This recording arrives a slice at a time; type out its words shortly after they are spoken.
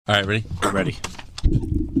All right, ready? Ready.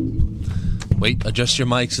 Wait, adjust your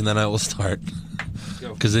mics and then I will start.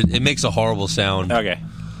 Because it makes a horrible sound. Okay.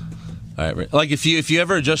 All right, ready? Like if you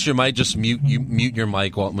ever adjust your mic, just mute your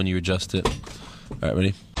mic when you adjust it. All right,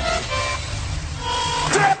 ready?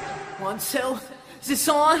 1, 2, is this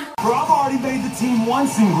on? Bro, I've already made the team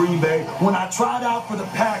once in Green Bay when I tried out for the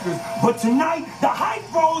Packers. But tonight, the hype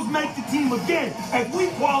bros make the team again as we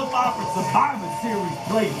qualify for Survivor Series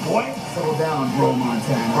play, boy. Settle down, bro,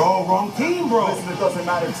 Montana. Bro, wrong team, bro. Listen, it doesn't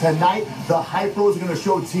matter. Tonight, the hype bros are going to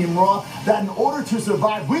show Team Raw that in order to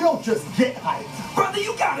survive, we don't just get hyped. Brother,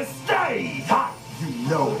 you gotta stay hot. You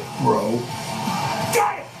know it, bro.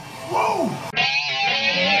 Got it. Whoa.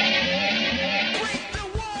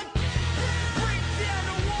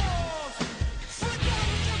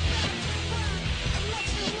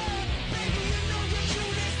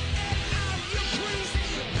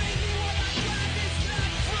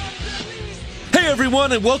 Hey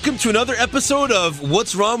everyone, and welcome to another episode of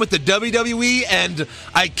What's Wrong with the WWE, and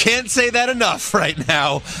I can't say that enough right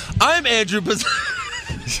now. I'm Andrew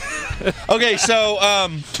Okay,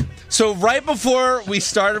 so right before we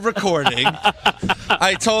started recording,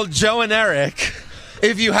 I told Joe and Eric,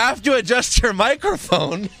 if you have to adjust your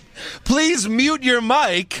microphone, please mute your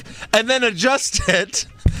mic and then adjust it.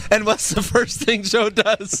 And what's the first thing Joe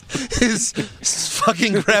does is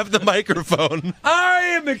fucking grab the microphone. I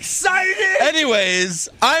am excited Anyways,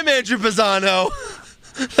 I'm Andrew Pisano.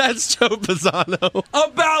 That's Joe Pisano.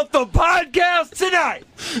 about the podcast tonight.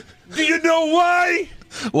 Do you know why?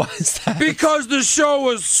 Why is that? Because the show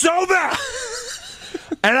was so bad.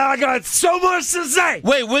 And I got so much to say.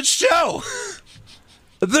 Wait, which show?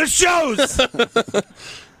 The show's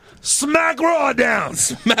Smack Raw down.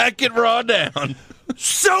 Smack it raw down.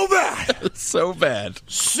 So bad. So bad.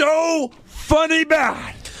 So funny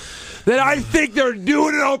bad that I think they're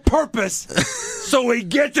doing it on purpose so we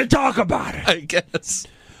get to talk about it. I guess.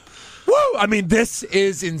 Woo! I mean, this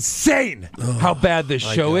is insane how bad this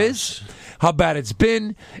show is, how bad it's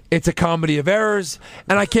been. It's a comedy of errors,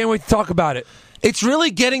 and I can't wait to talk about it. It's really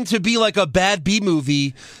getting to be like a bad B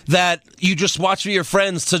movie that you just watch with your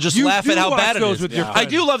friends to just laugh at how bad it is. With your I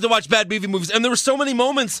do love to watch bad B movies, and there were so many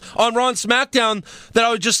moments on Raw and SmackDown that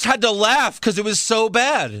I just had to laugh because it was so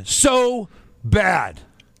bad. So bad.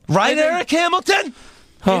 Right, And then- Eric Hamilton?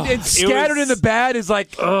 And scattered in the bad is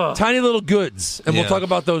like tiny little goods, and we'll Yeah. talk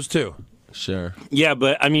about those too. Sure. Yeah,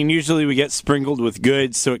 but I mean, usually we get sprinkled with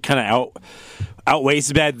good, so it kind of outweighs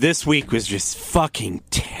the bad. This week was just fucking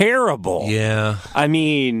terrible. Yeah. I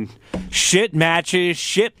mean, shit matches,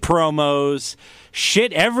 shit promos,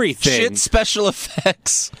 shit everything. Shit special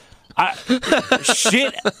effects.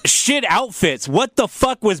 Shit outfits. What the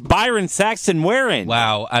fuck was Byron Saxton wearing?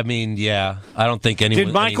 Wow. I mean, yeah. I don't think anyone.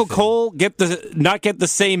 Did Michael Cole not get the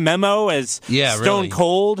same memo as Stone really.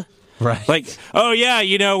 Cold? Right. Like, oh yeah,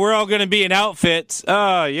 we're all going to be in outfits.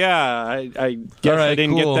 Oh yeah, I guess I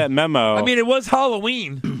didn't get that memo. I mean, it was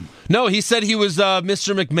Halloween. No, he said he was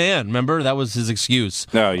Mr. McMahon. Remember? That was his excuse.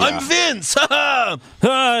 Oh, yeah. I'm Vince!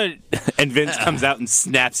 And Vince comes out and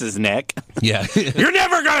snaps his neck. Yeah. You're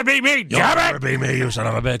never going to beat me, damn it! Never be me, you son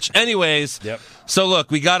of a bitch. Anyways, so look,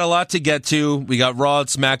 we got a lot to get to. We got Raw and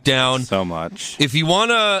SmackDown. So much. If you want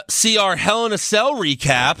to see our Hell in a Cell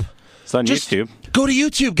recap, It's on just YouTube. go to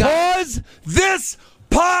YouTube, guys. Pause this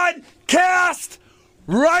podcast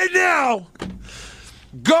right now.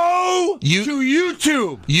 Go to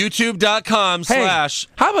YouTube. YouTube.com/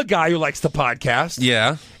 I'm a guy who likes the podcast.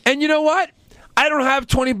 Yeah. And you know what? I don't have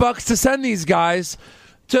 $20 to send these guys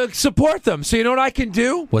to support them. So you know what I can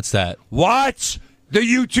do? What's that? Watch the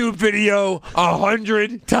YouTube video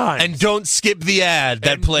 100 times. And don't skip the ad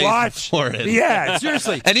that And plays watch before it. the ad.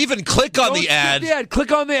 Seriously. And even click on Don't the skip ad. the ad.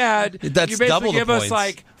 Click on the ad. That's you basically double the give us points.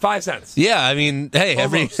 like 5 cents. Yeah, I mean, hey,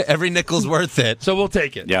 Almost. every nickel's worth it. So we'll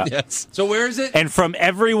take it. Yeah. Yes. So where is it? And from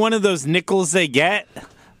every one of those nickels they get,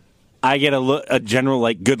 I get a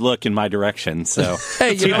general good look in my direction. So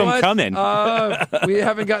Hey, you keep know them what? coming. We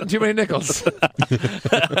haven't gotten too many nickels.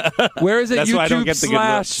 Where is it? That's YouTube why I don't get the good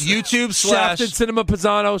looks. YouTube/ Shafted Cinema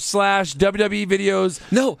Pisano / WWE Videos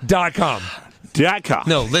No. .com. .com.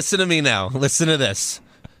 No, listen to me now. Listen to this.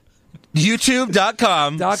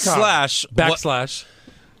 YouTube.com / /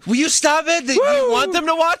 Will you stop it? Do you want them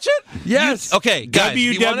to watch it? Yes. Okay, guys. if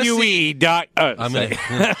you wanna see- WWE. I'm going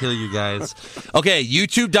to kill you guys. Okay,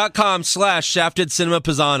 YouTube.com / Shafted Cinema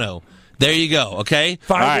Pisano. There you go, okay?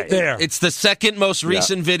 Find it there. It's the second most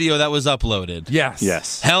recent video that was uploaded.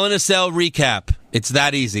 Yes. Hell in a Cell recap. It's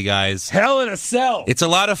that easy, guys. Hell in a Cell. It's a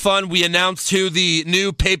lot of fun. We announced who the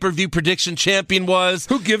new pay-per-view prediction champion was.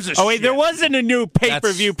 Who gives a shit? Oh, wait, there wasn't a new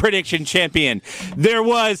pay-per-view prediction champion. There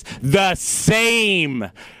was the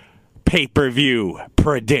same pay-per-view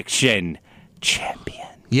prediction champion.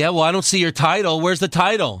 Yeah, well, I don't see your title. Where's the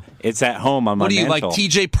title? It's at home on my What are you, mantle. like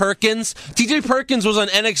TJ Perkins? TJ Perkins was on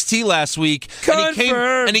NXT last week,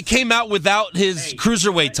 and he came out without his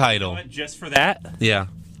cruiserweight title. Just for that? Yeah.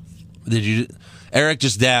 Did you? Eric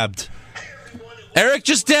just dabbed. Eric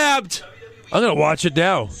just dabbed. I'm going to watch it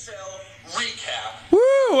now. Woo,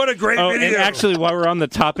 what a great video. And actually, while we're on the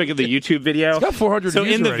topic of the YouTube video, It's got 400 so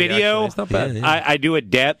views in the already, video, actually. It's not bad. Yeah. I do a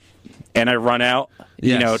dep, and I run out,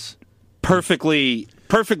 Yes. perfectly,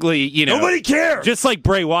 Nobody cares. just like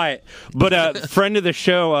Bray Wyatt. But a friend of the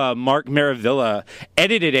show, Mark Maravilla,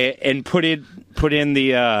 edited it and put in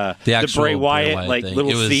the actual Bray Wyatt like thing.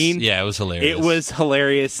 little It was, scene. Yeah, it was hilarious. It was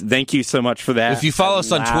hilarious. Thank you so much for that. If you follow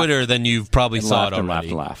us on Twitter, then you've probably and saw laughed it and already.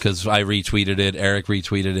 laughed. Because I retweeted it. Eric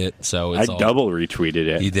retweeted it. So I it's all, double retweeted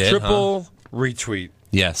it. You did? Triple retweet.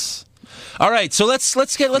 Yes. All right. So let's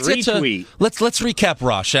get to Retweet. let's recap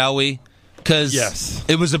Raw, shall we? Because Yes.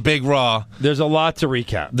 it was a big Raw. There's a lot to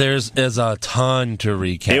recap. There's a ton to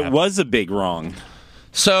recap. It was a big wrong.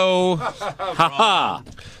 So Haha.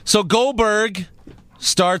 so Goldberg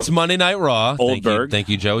starts Monday Night Raw. Oldberg. Thank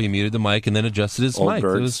you, Joe. He muted the mic and then adjusted his mic. It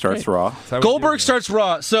Oldberg was starts great. Raw. Goldberg starts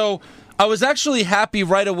Raw. So I was actually happy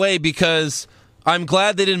right away because I'm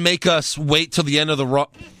glad they didn't make us wait till the end of the Raw.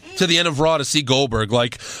 To the end of Raw to see Goldberg,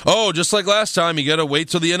 like, oh, just like last time, you got to wait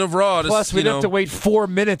till the end of Raw. Plus, we'd have to wait 4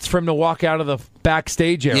 minutes for him to walk out of the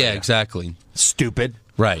backstage area. Yeah, exactly. Stupid.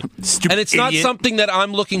 Right. Stupid And it's not idiot. something that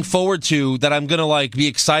I'm looking forward to, that I'm going to like be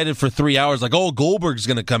excited for 3 hours, like, oh, Goldberg's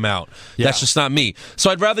going to come out. Yeah. That's just not me.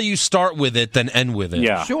 So I'd rather you start with it than end with it.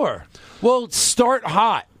 Yeah. Sure. Well, start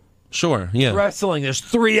hot. Sure, yeah. Wrestling, there's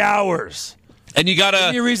 3 hours. And you got Give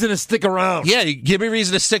me to, a reason to stick around. yeah, give me a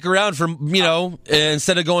reason to stick around for,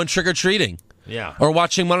 instead of going trick-or-treating. Yeah. Or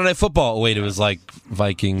watching Monday Night Football. Oh, wait, it was like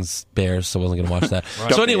Vikings, Bears, so I wasn't going to watch that.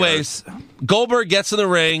 So anyways, Goldberg gets in the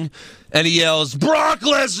ring, and he yells, Brock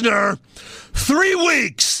Lesnar, 3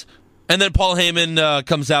 weeks! And then Paul Heyman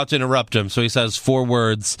comes out to interrupt him. So he says 4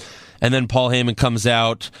 words, and then Paul Heyman comes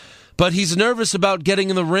out. But he's nervous about getting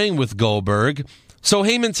in the ring with Goldberg. So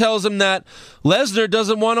Heyman tells him that Lesnar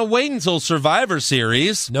doesn't want to wait until Survivor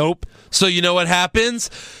Series. Nope. So you know what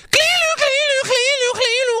happens?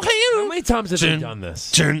 How many times have they done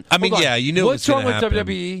this? I mean, Hold on. yeah, you knew What's it was wrong going with to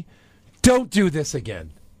happen. WWE? Don't do this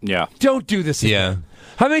again. Yeah. Don't do this again. Yeah.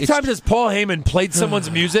 How many times has Paul Heyman played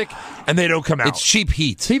someone's music and they don't come out? It's cheap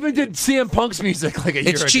heat. He even did CM Punk's music like a year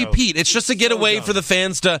ago. It's cheap heat. It's just to get away for the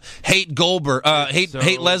fans to hate Goldberg, hate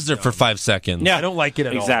Lesnar for 5 seconds. Yeah. I don't like it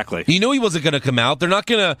at all. Exactly. You knew he wasn't going to come out. They're not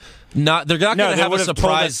going to They're not No, going to they have would a have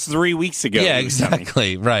told us surprise. 3 weeks ago. Yeah, he was coming.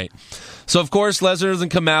 exactly. Right. So of course Lesnar doesn't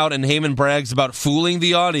come out, and Heyman brags about fooling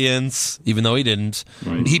the audience, even though he didn't.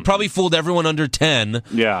 He probably fooled everyone under 10.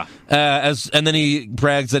 Yeah. And then he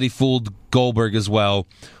brags that he fooled Goldberg as well.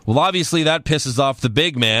 Well, obviously that pisses off the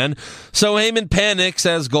big man. So Heyman panics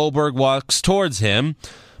as Goldberg walks towards him,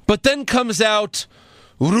 but then comes out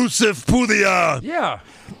Rusev Pudia Yeah.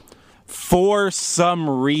 For some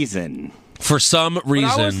reason. for some But reason.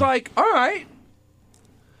 I was like, all right.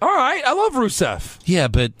 I love Rusev. Yeah,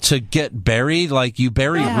 but to get buried, like you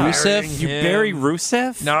bury Rusev. You Yeah. bury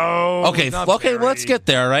Rusev? No. Okay, not okay, Barry. let's get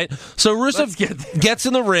there, all right? So Rusev get there. gets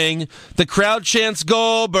in the ring, the crowd chants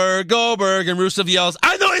Goldberg, Goldberg, and Rusev yells,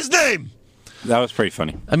 I know his name! That was pretty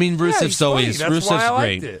funny. I mean, Yeah, Rusev's he's always, funny. That's why I Rusev's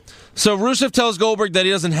liked great. it. So Rusev tells Goldberg that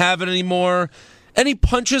he doesn't have it anymore, and he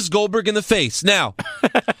punches Goldberg in the face. Now,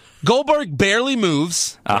 Goldberg barely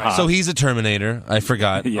moves, so he's a Terminator. I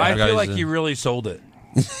forgot. Yeah. I forgot feel he's like a- he really sold it.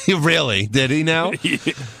 Really? Did he now?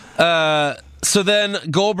 So then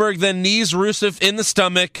Goldberg then knees Rusev in the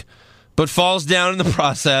stomach, but falls down in the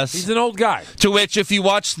process. He's an old guy. To which, if you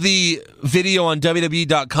watch the video on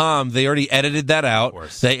WWE.com, they already edited that out.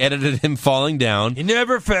 They edited him falling down. He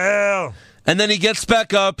never fell. And then he gets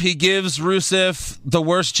back up. He gives Rusev the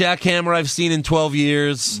worst jackhammer I've seen in 12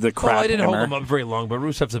 years. The crap Well, I didn't hammer. hold him up very long, but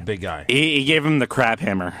Rusev's a big guy. He gave him the crap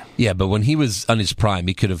hammer. Yeah, but when he was on his prime,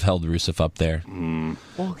 he could have held Rusev up there.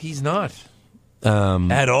 Well, he's not.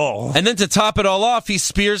 At all. And then to top it all off, he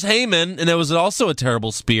spears Heyman, and it was also a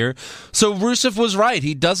terrible spear. So Rusev was right.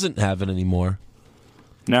 He doesn't have it anymore.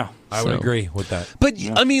 No. I would agree with that. But,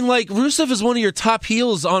 I mean, like, Rusev is one of your top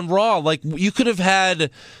heels on Raw. Like, you could have had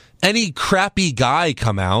any crappy guy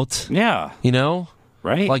come out, Yeah. you know?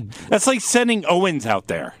 Right? Like- That's like sending Owens out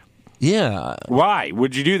there. Yeah. Why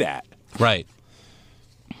would you do that? Right.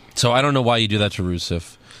 So I don't know why you do that to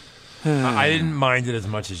Rusev. I didn't mind it as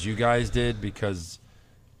much as you guys did because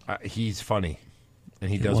he's funny and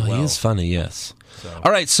he does well. He is funny, yes.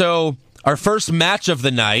 All right, so our first match of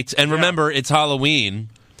the night, and remember, it's Halloween,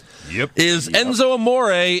 is Enzo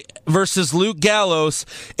Amore versus Luke Gallows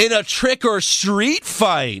in a trick or street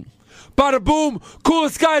fight. Bada boom,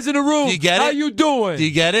 coolest guys in the room. Do you get it? How you doing? Do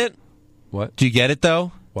you get it? What? Do you get it,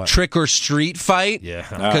 though? What? Trick or street fight? Yeah.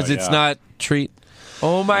 Because it's not treat.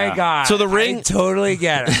 Oh, my God. So the ring... I totally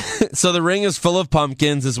get it. So the ring is full of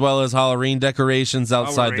pumpkins as well as Halloween decorations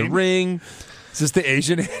outside the ring. Is this the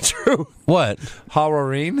Asian Andrew? What?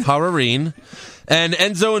 Halloween? Halloween. And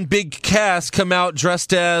Enzo and Big Cass come out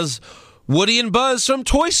dressed as Woody and Buzz from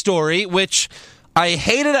Toy Story, which I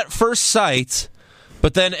hated at first sight,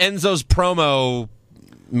 but then Enzo's promo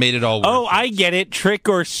made it all work. Oh, I get it. Trick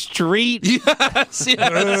or street. Yes.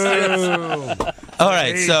 All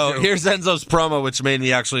right, so here's Enzo's promo, which made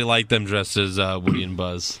me actually like them dressed as Woody and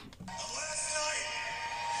Buzz. Last night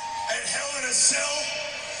at Hell in a Cell,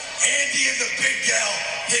 Andy and the Big Gal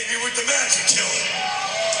hit me with the magic killer.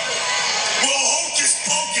 Well, hocus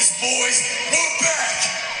pocus, boys, we're back.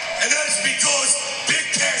 And that is because Big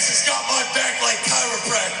Cass has got my back like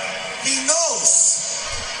chiropractor. He knows.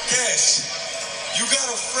 Cash, you got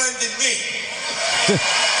a friend in me.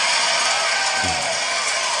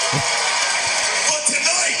 But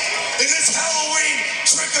tonight, in this Halloween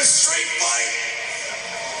trick-or-street fight,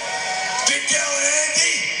 Big Gal and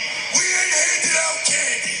Andy, we ain't handing out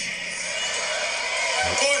candy.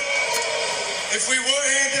 But if we were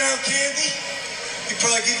handing out candy, we'd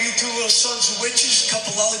probably give you two little sons of witches, a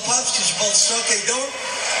couple lollipops, because you're both stuck, ain't doing?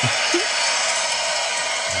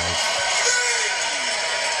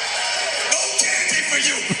 No candy for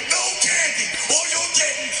you. No candy. All you're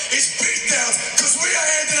getting is beatdowns, because we are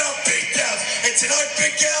handing out beatdowns. And tonight,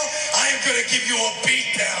 Big Gal, I am going to give you a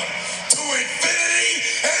beatdown to infinity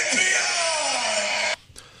and beyond.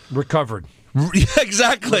 Recovered.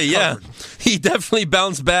 Exactly, yeah. He definitely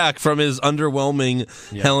bounced back from his underwhelming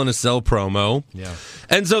Hell in a Cell promo. Yeah.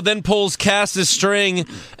 Enzo then pulls Cass's string,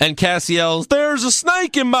 and Cass yells, "There's a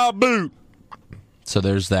snake in my boot!" So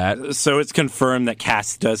there's that. So it's confirmed that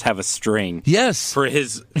Cass does have a string. Yes. For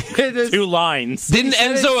his 2 lines. Didn't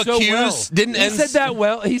Enzo So accuse... well. Didn't He said that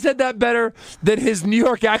well. He said that better than his New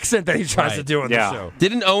York accent that he tries to do on the show.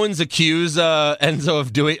 Didn't Owens accuse Enzo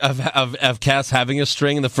of doing of Cass having a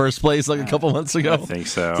string in the first place like a couple months ago? I think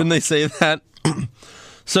so. Didn't they say that?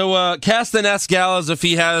 So Cass then asks Gallows if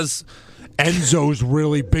he has... Enzo's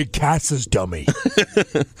really Big Cass's dummy.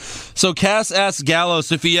 So Cass asks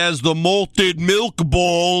Gallows if he has the malted milk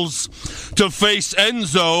balls to face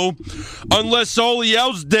Enzo, unless all he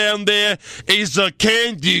else down there is a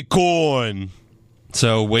candy corn.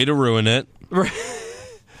 So way to ruin it.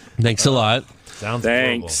 Thanks a lot. Sounds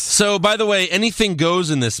Thanks. So, by the way, anything goes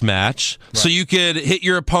in this match. Right. So you could hit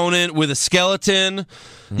your opponent with a skeleton.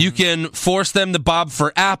 Mm-hmm. You can force them to bob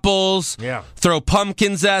for apples. Yeah. Throw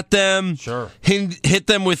pumpkins at them. Sure. Hit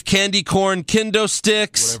them with candy corn kendo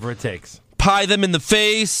sticks. Whatever it takes. Pie them in the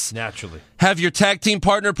face. Naturally. Have your tag team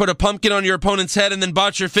partner put a pumpkin on your opponent's head and then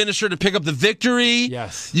botch your finisher to pick up the victory.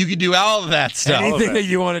 Yes. You can do all of that stuff. Anything that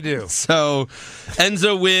you want to do. So,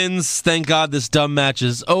 Enzo wins. Thank God this dumb match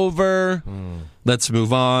is over. Let's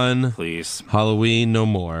move on. Please. Halloween, no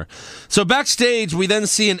more. So backstage, we then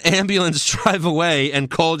see an ambulance drive away, and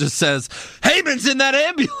Cole just says, "Heyman's in that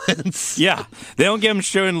ambulance." Yeah. They don't get him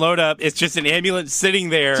showing load up. It's just an ambulance sitting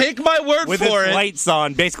there. Take my word with for its it. lights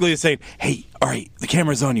on, basically saying, "Hey, all right, the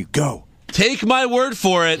camera's on you. Go." Take my word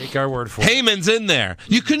for it. Take our word for it. Heyman's in there.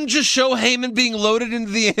 You couldn't just show Heyman being loaded into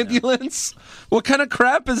the ambulance? What kind of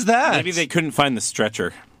crap is that? Maybe they couldn't find the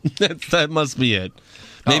stretcher. That must be it.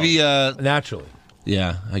 Maybe, naturally.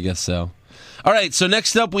 Yeah, I guess so. All right, so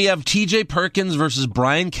next up we have TJ Perkins versus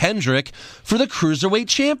Brian Kendrick for the Cruiserweight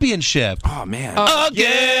Championship. Oh, man.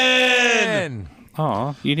 Again!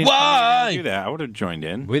 Oh, you didn't Why? do that. I would have joined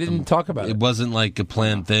in. We didn't talk about It it. wasn't like a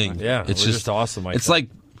planned thing. Yeah, it's we're just awesome like It's that. like,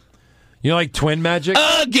 You know, like twin magic?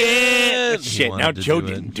 again! Shit, Wanted now to Joe do it.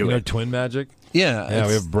 didn't do You know, it. twin magic? Yeah. Yeah,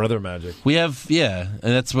 we have brother magic. And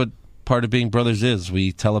that's what part of being brothers is.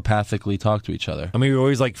 We telepathically talk to each other. I mean, we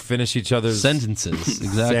always like finish each other's Sentences,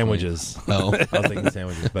 exactly. sandwiches. Oh. I was thinking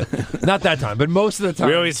sandwiches, but not that time. But most of the time,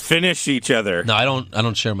 We always finish each other. No, I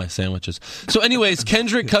don't share my sandwiches. So anyways,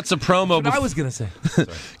 Kendrick cuts a promo. I was gonna say.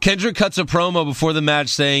 Kendrick cuts a promo before the match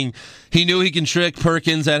saying he knew he can trick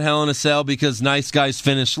Perkins at Hell in a Cell because nice guys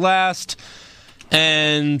finish last.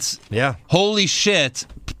 And Yeah. holy shit,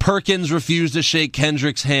 Perkins refused to shake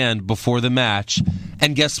Kendrick's hand before the match.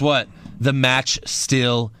 And guess what? the match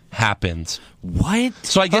still happened. What?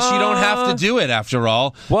 So I guess you don't have to do it after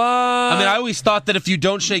all. What? I mean, I always thought that if you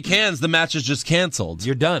don't shake hands, the match is just canceled.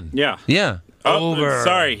 You're done. Yeah. Yeah. Oh, Over.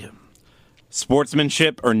 Sorry.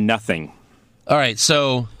 Sportsmanship or nothing. All right,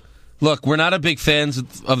 so look, we're not a big fans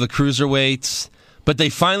of the cruiserweights, but they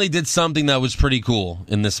finally did something that was pretty cool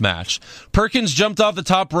in this match. Perkins jumped off the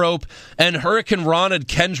top rope, and Hurricane Ronald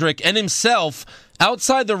Kendrick and himself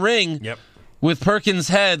outside the ring with Perkins'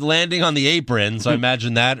 head landing on the apron. So I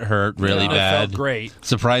imagine that hurt really bad. Felt great.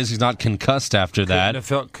 Surprised he's not concussed after that. Couldn't have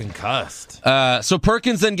felt concussed. So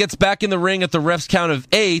Perkins then gets back in the ring at the ref's count of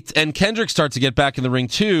 8, and Kendrick starts to get back in the ring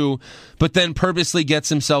too, but then purposely gets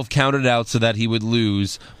himself counted out so that he would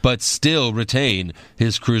lose, but still retain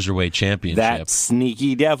his Cruiserweight Championship. That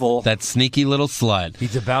sneaky devil. That sneaky little slut.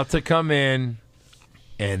 He's about to come in,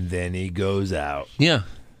 and then he goes out. Yeah.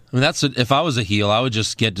 I mean, if I was a heel, I would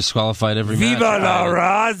just get disqualified every match. Viva la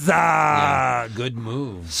Raza! Yeah. Good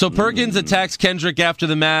move. So Perkins attacks Kendrick after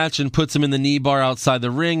the match and puts him in the knee bar outside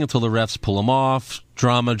the ring until the refs pull him off.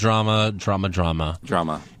 Drama. Drama.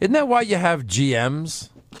 Isn't that why you have GMs?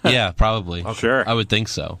 Yeah, probably. Sure. I would think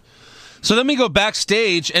so. So then we go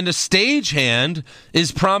backstage, and a stagehand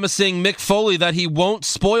is promising Mick Foley that he won't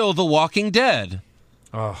spoil The Walking Dead.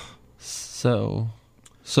 Oh. So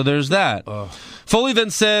there's that. Foley then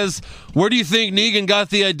says, "Where do you think Negan got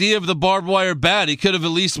the idea of the barbed wire bat? He could have at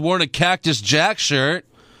least worn a Cactus Jack shirt."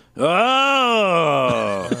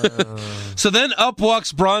 Oh. So then up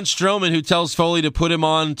walks Braun Strowman, who tells Foley to put him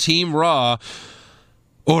on Team Raw,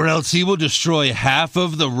 or else he will destroy half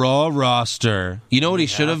of the Raw roster. You know what he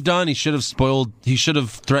should have done? He should have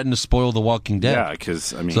threatened to spoil The Walking Dead. Yeah,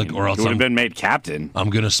 because, I mean, like, or else he would have been made captain. I'm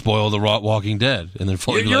going to spoil the Walking Dead. And then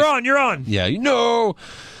Foley You're on. Yeah, you know.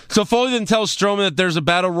 So Foley then tells Strowman that there's a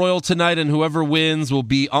battle royal tonight, and whoever wins will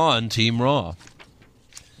be on Team Raw.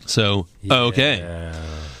 So, okay.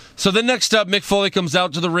 So then next up, Mick Foley comes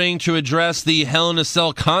out to the ring to address the Hell in a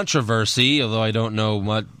Cell controversy, although I don't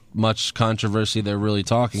know much controversy they're really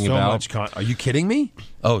talking about. Are you kidding me?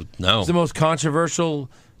 Oh, no. It's the most controversial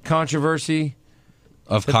controversy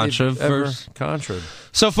of controversy.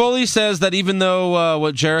 So Foley says that even though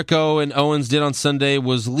what Jericho and Owens did on Sunday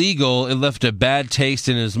was legal, it left a bad taste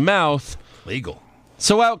in his mouth. Legal.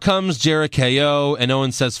 So out comes Jericho, and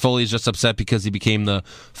Owens says Foley's just upset because he became the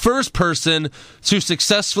first person to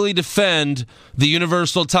successfully defend the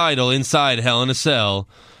Universal title inside Hell in a Cell.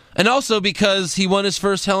 And also because he won his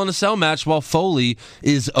first Hell in a Cell match while Foley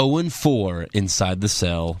is 0-4 inside the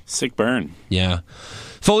cell. Sick burn. Yeah.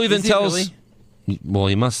 Foley then tells... Really? Well,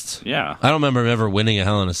 he must. Yeah. I don't remember him ever winning a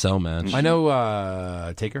Hell in a Cell match. I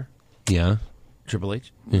know Taker. Yeah. Triple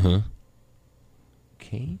H. Mm-hmm.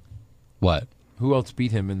 Kane? What? Who else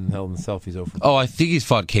beat him in Hell in a Cell if he's over? Oh, I think he's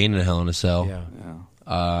fought Kane in a Hell in a Cell.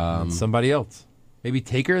 Yeah. Somebody else. Maybe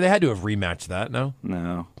Taker? They had to have rematched that, no?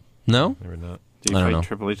 No. No? Maybe not. Did he I don't fight know.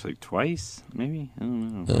 Triple H like twice? Maybe? I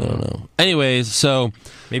don't I don't know. Anyways, so...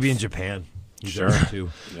 Maybe in Japan. Sure. Too.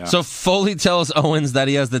 Yeah. So Foley tells Owens that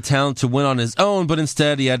he has the talent to win on his own, but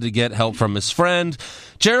instead he had to get help from his friend.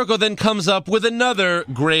 Jericho then comes up with another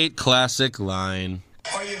great classic line.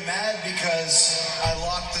 Are you mad because I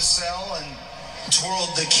locked the cell and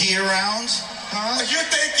twirled the key around? Huh? You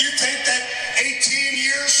think that 18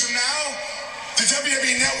 years from now, the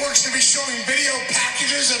WWE Network's going to be showing video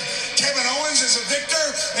packages of Kevin Owens as a victor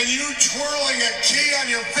and you twirling a key on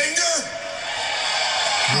your finger?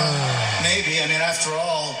 Maybe. I mean, after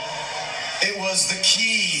all, it was the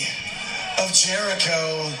key of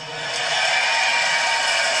Jericho.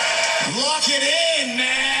 Lock it in,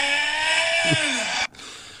 man!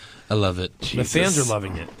 I love it. The fans are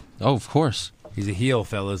loving it. Oh, of course. He's a heel,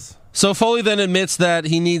 fellas. So Foley then admits that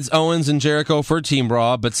he needs Owens and Jericho for Team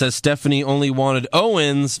Raw, but says Stephanie only wanted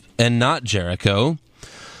Owens and not Jericho.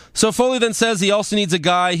 So Foley then says he also needs a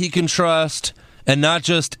guy he can trust, and not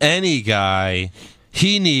just any guy.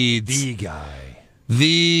 He needs... The guy.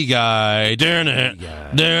 The guy. Darn it.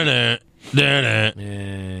 Darn it. Darn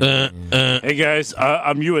it. Hey guys,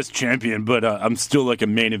 I'm U.S. champion, but I'm still like a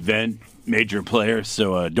main event major player,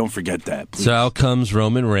 so don't forget that, please. So out comes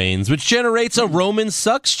Roman Reigns, which generates a Roman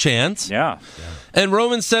sucks chant. Yeah. And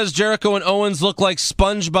Roman says Jericho and Owens look like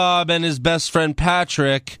SpongeBob and his best friend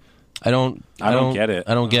Patrick. I don't get it.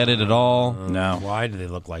 I don't get it at all. No. Why do they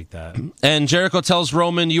look like that? And Jericho tells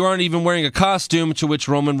Roman, "You aren't even wearing a costume," to which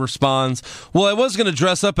Roman responds, "Well, I was going to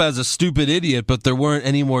dress up as a stupid idiot, but there weren't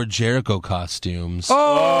any more Jericho costumes."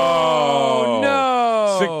 Oh,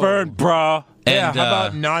 no. Sick burn, brah. Yeah, And, how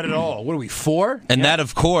about not at all? What are we, 4? And that,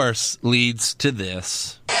 of course, leads to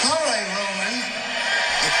this. All right, Roman. I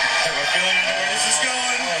have a feeling I know where this is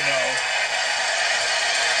going. Oh, no.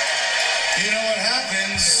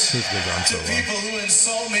 to people who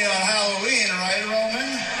insult me on Halloween, right,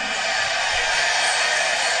 Roman?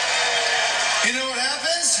 You know what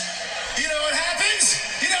happens? You know what happens?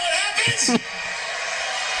 You know what happens?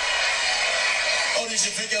 Oh, did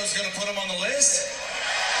you think I was going to put him on the list?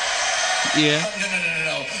 Yeah.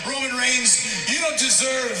 No. Roman Reigns, you don't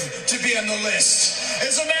deserve to be on the list.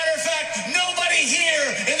 As a matter of fact, nobody here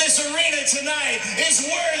in this arena tonight is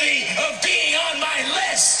worthy of being on my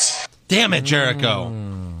list. Damn it, Jericho.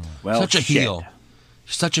 Well, Such a heel.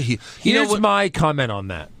 Such a heel. Here's my comment on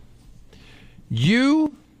that.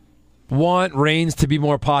 You want Reigns to be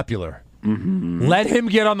more popular. Mm-hmm. Let him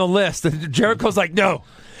get on the list. And Jericho's like, no.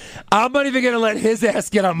 I'm not even going to let his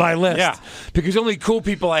ass get on my list. Yeah. Because only cool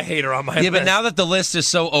people I hate are on my list. Yeah, but now that the list is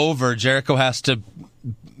so over, Jericho has to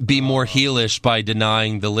be more heelish by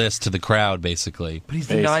denying the list to the crowd, basically. But he's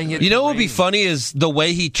denying it. You know what would be funny is the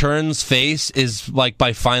way he turns face is like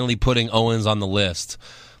by finally putting Owens on the list.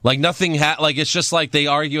 Like nothing, like it's just like they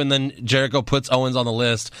argue and then Jericho puts Owens on the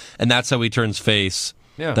list and that's how he turns face.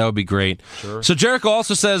 Yeah. That would be great. Sure. So Jericho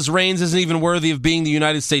also says Reigns isn't even worthy of being the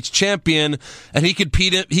United States champion, and he could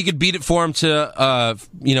beat it. He could beat it for him to,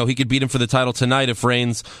 he could beat him for the title tonight if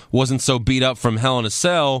Reigns wasn't so beat up from Hell in a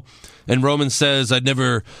Cell. And Roman says, "I'd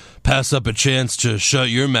never pass up a chance to shut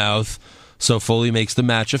your mouth." So Foley makes the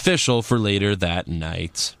match official for later that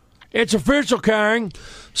night. It's official, Kang.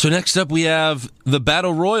 So next up, we have the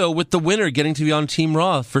Battle Royal with the winner getting to be on Team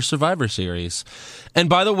Raw for Survivor Series. And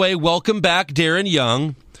by the way, welcome back Darren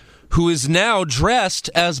Young, who is now dressed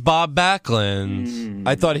as Bob Backlund.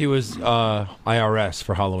 I thought he was IRS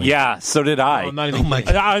for Halloween. Yeah, so did I. No, I'm not even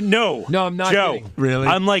kidding. No. No, I'm not Joe, kidding. Really?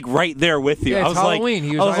 I'm like right there with you. Yeah, I it's was Halloween.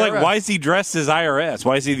 like, He was IRS. why is he dressed as IRS?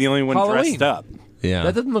 Why is he the only one Halloween. dressed up? Yeah.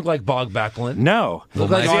 That doesn't look like Bob Backlund. No.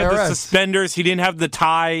 Looked like He had the IRS. suspenders. He didn't have the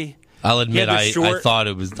tie. I'll admit, the I short- thought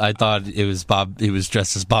it was Bob. He was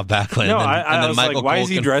dressed as Bob Backlund. No, and I then was Michael like, why Cole is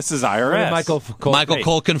he dressed as IRS? Michael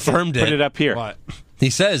Cole confirmed it. Put it up here. What? He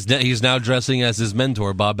says that he's now dressing as his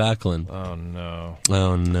mentor, Bob Backlund. Oh, no.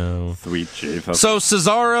 Oh no! Sweet Jave. So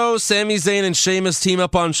Cesaro, Sami Zayn, and Sheamus team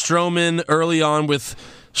up on Strowman early on with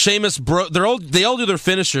Sheamus they all do their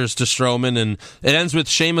finishers to Strowman, and it ends with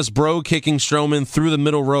Sheamus kicking Strowman through the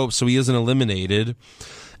middle rope so he isn't eliminated.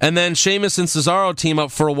 And then Sheamus and Cesaro team up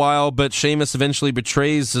for a while, but Sheamus eventually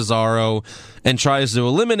betrays Cesaro and tries to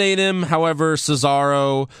eliminate him. However,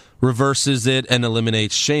 Cesaro reverses it and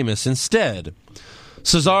eliminates Sheamus instead.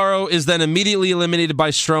 Cesaro is then immediately eliminated by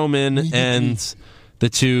Strowman, and the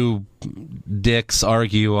two dicks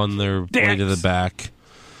argue on their way to the back.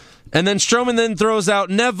 And then Strowman then throws out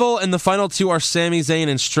Neville, and the final two are Sami Zayn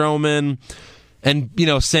and Strowman. And,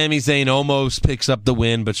 Sami Zayn almost picks up the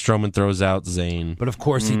win, but Strowman throws out Zayn. But of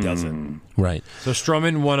course he doesn't. Right. So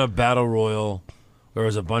Strowman won a battle royal. There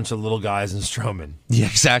was a bunch of little guys in Strowman. Yeah,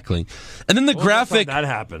 exactly. And then the graphic that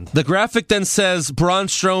happened. The graphic then says Braun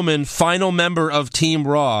Strowman, final member of Team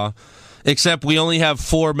Raw, except we only have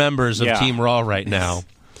 4 members of Team Raw right now.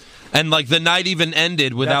 And the night even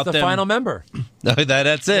ended without That's the them. final member.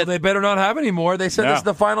 That's it. Well, they better not have any more. They said this is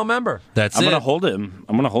the final member. That's I'm it. gonna hold him.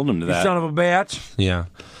 I'm gonna hold him to You that. son of a bitch. Yeah.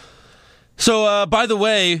 So, by the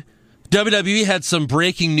way, WWE had some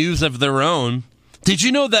breaking news of their own. Did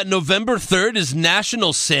you know that November 3rd is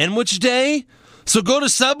National Sandwich Day? So go to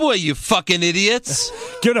Subway, you fucking idiots.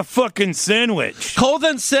 Get a fucking sandwich. Cole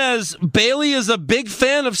then says Bailey is a big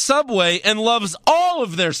fan of Subway and loves all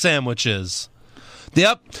of their sandwiches.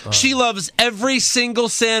 Yep. She loves every single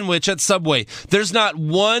sandwich at Subway. There's not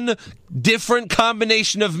one different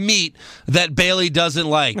combination of meat that Bailey doesn't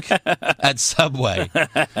like at Subway.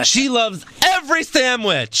 She loves every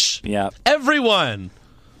sandwich. Yeah. Everyone.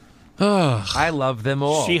 I love them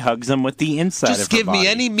all. She hugs him with the inside Just of her give me body.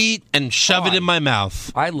 any meat and shove it in my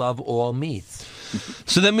mouth. I love all meats.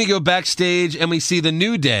 So then we go backstage and we see the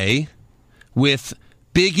New Day with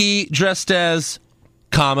Big E dressed as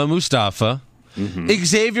Kama Mustafa. Mm-hmm.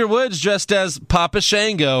 Xavier Woods dressed as Papa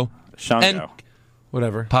Shango. And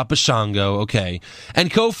whatever. Papa Shango, okay. And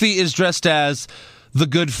Kofi is dressed as the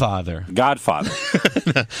Good Father. Godfather.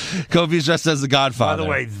 Kofi's dressed as the Godfather. By the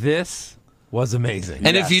way, this was amazing.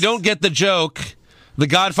 And if you don't get the joke, the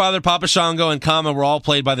Godfather, Papa Shango, and Kama were all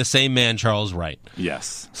played by the same man, Charles Wright.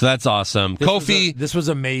 Yes. So that's awesome. This was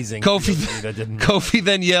amazing. Kofi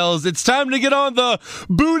then yells, "It's time to get on the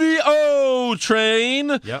Booty O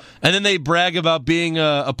train." Yep. And then they brag about being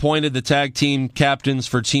appointed the tag team captains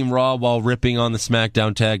for Team Raw while ripping on the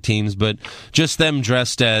SmackDown tag teams. But just them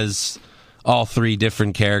dressed as all 3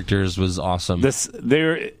 different characters was awesome.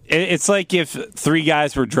 It's like if 3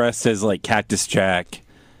 guys were dressed as like Cactus Jack,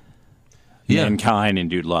 Mankind, and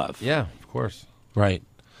Dude Love. Yeah, of course. Right.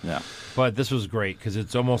 Yeah. But this was great because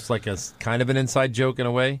it's almost like a kind of an inside joke in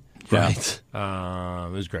a way. Yeah. Right.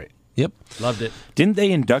 It was great. Yep. Loved it. Didn't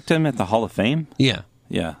they induct him at the Hall of Fame? Yeah.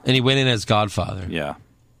 Yeah. And he went in as Godfather. Yeah.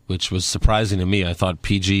 Which was surprising to me. I thought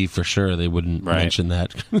PG for sure they wouldn't mention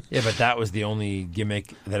that. Yeah, but that was the only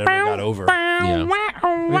gimmick that ever got over. Yeah.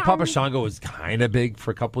 I mean, Papa Shango was kind of big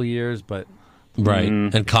for a couple of years, but Right.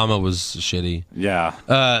 And Kama was shitty.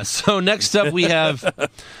 Yeah. So next up we have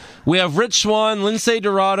Rich Swann, Lindsay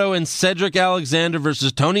Dorado, and Cedric Alexander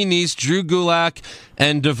versus Tony Nese, Drew Gulak,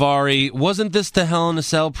 and Daivari. Wasn't this the Hell in a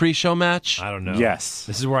Cell pre-show match? I don't know. Yes.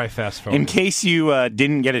 This is where I fast forward. In case you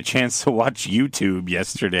didn't get a chance to watch YouTube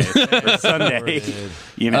yesterday or Sunday,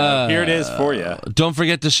 here it is for you. Don't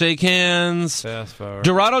forget to shake hands. Fast forward.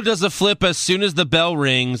 Dorado does a flip as soon as the bell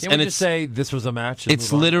rings, Can we and just say this was a match? and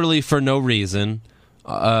it's move on? literally for no reason.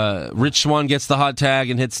 Rich Swann gets the hot tag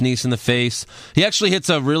and hits Nese in the face. He actually hits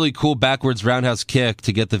a really cool backwards roundhouse kick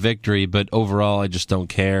to get the victory, but overall, I just don't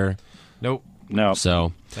care. Nope. No.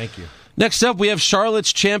 So, Thank you. next up, we have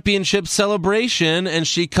Charlotte's championship celebration, and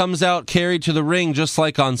she comes out carried to the ring just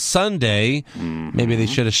like on Sunday. Maybe they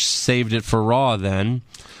should have saved it for Raw then.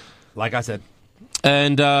 Like I said,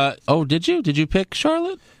 And, did you? Did you pick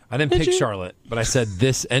Charlotte? I didn't pick Charlotte, but I said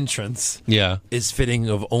this entrance Yeah. is fitting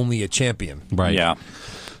of only a champion. Right. Yeah.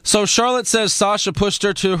 So Charlotte says Sasha pushed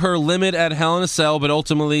her to her limit at Hell in a Cell, but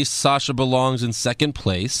ultimately Sasha belongs in second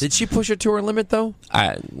place. Did she push her to her limit, though?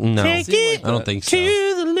 No, I don't think so.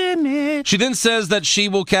 To the limit. She then says that she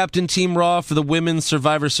will captain Team Raw for the Women's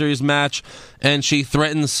Survivor Series match, and she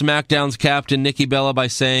threatens SmackDown's captain Nikki Bella by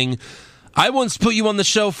saying, I once put you on the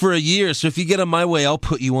shelf for a year, so if you get on my way, I'll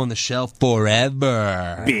put you on the shelf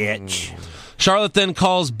forever. Bitch. Charlotte then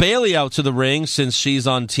calls Bayley out to the ring since she's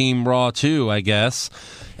on Team Raw too, I guess.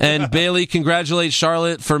 And Bayley congratulates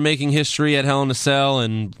Charlotte for making history at Hell in a Cell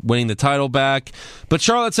and winning the title back. But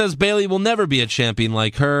Charlotte says Bayley will never be a champion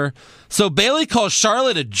like her. So Bayley calls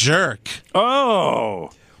Charlotte a jerk. Oh.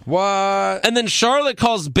 What? And then Charlotte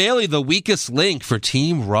calls Bayley the weakest link for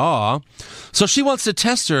Team Raw. So she wants to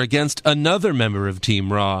test her against another member of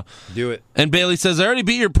Team Raw. Do it. And Bayley says, I already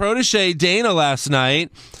beat your protege, Dana, last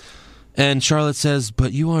night. And Charlotte says,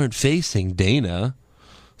 but you aren't facing Dana.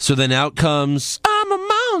 So then out comes, I'm a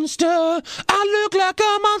monster. I look like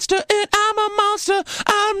a monster, and I'm a monster.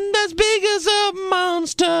 I'm as big as a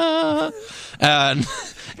monster. And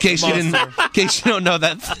in case you don't know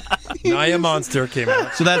that, Nia Monster came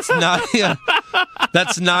out. so that's Nia.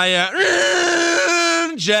 That's Nia.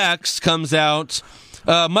 Jax comes out.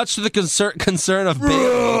 Much to the concern of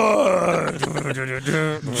Bayley.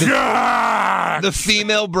 The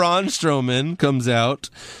female Braun Strowman comes out.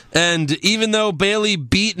 And even though Bayley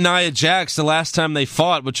beat Nia Jax the last time they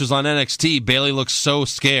fought, which was on NXT, Bayley looks so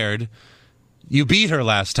scared. You beat her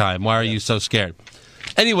last time. Why are you so scared?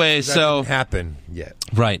 Anyway, That so... didn't happen yet.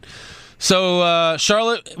 Right. So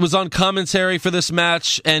Charlotte was on commentary for this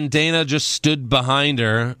match, and Dana just stood behind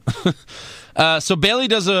her. So Bayley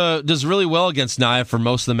does really well against Nia for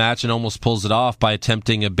most of the match and almost pulls it off by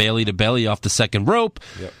attempting a Bayley to belly off the second rope.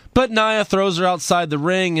 Yep. But Nia throws her outside the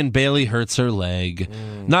ring, and Bayley hurts her leg.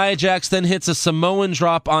 Nia Jax then hits a Samoan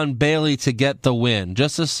drop on Bayley to get the win.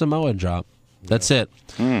 Just a Samoan drop. That's it.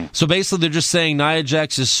 So basically, they're just saying Nia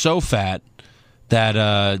Jax is so fat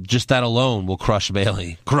that just that alone will crush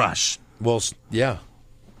Bayley. Crush. Well, yeah,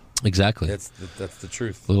 Exactly. that's the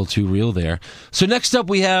truth. A little too real there. So next up,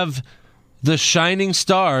 we have the Shining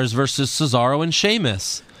Stars versus Cesaro and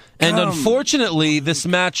Sheamus. And unfortunately, this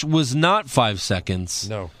match was not 5 seconds.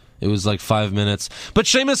 No. It was like 5 minutes. But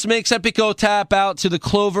Sheamus makes Epico tap out to the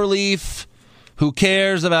Cloverleaf. Who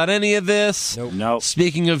cares about any of this? Nope.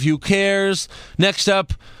 Speaking of who cares, next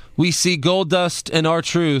up, we see Goldust and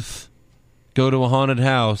R-Truth go to a haunted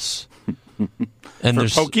house. And For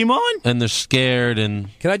they're Pokemon? and they're scared, and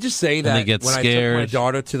Can I just say that they get when I scared. took my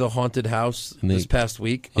daughter to the haunted house this past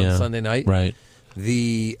week on yeah, Sunday night, right?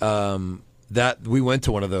 the that we went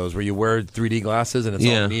to one of those where you wear 3D glasses and it's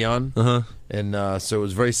Yeah. all neon, and so it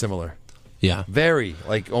was very similar, Yeah. very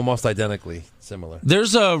like almost identically similar.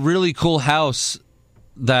 There's a really cool house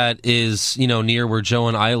that is, near where Joe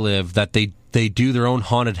and I live that they do their own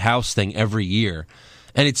haunted house thing every year.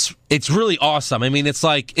 And it's really awesome. I mean, it's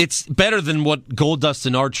better than what Goldust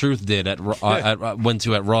and R-Truth did went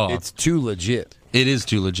to at Raw. It's too legit. It is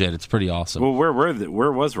too legit. It's pretty awesome. Well,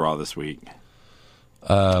 where was Raw this week?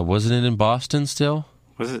 Wasn't it in Boston still?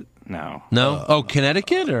 Was it? No. No?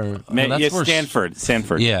 Connecticut or Yeah,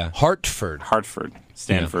 Stanford. Yeah. Hartford,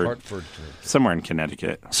 Stanford. Hartford, Somewhere in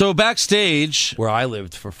Connecticut. So backstage, where I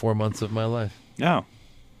lived for 4 months of my life, No.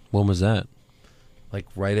 when was that? like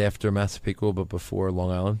right after Massapequa, but before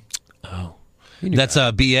Long Island. Oh. That's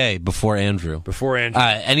BA before Andrew. Before Andrew.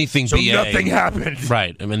 Anything so BA. nothing happened.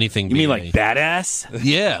 Right. Anything You BA. mean like badass?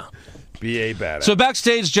 Yeah. BA badass. So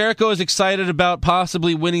backstage, Jericho is excited about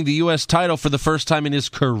possibly winning the U.S. title for the first time in his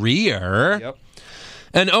career. Yep.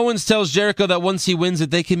 And Owens tells Jericho that once he wins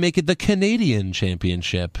it, they can make it the Canadian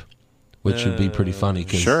Championship, which would be pretty funny.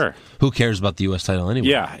 Sure. Who cares about the U.S. title anyway?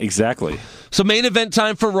 Yeah, exactly. So main event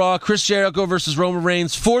time for Raw, Chris Jericho versus Roman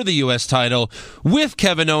Reigns for the U.S. title with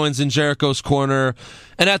Kevin Owens in Jericho's corner.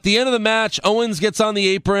 And at the end of the match, Owens gets on the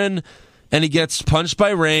apron and he gets punched by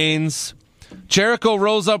Reigns. Jericho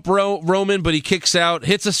rolls up Roman, but he kicks out,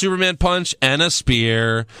 hits a Superman punch and a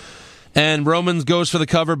spear. And Roman goes for the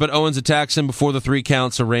cover, but Owens attacks him before the 3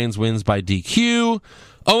 count, so Reigns wins by DQ.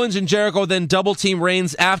 Owens and Jericho then double-team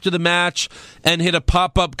Reigns after the match and hit a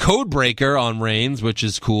pop-up code breaker on Reigns, which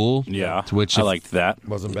is cool. Yeah, Which I liked that.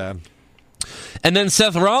 Wasn't bad. And then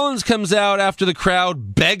Seth Rollins comes out after the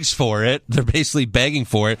crowd begs for it. They're basically begging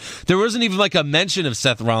for it. There wasn't even like a mention of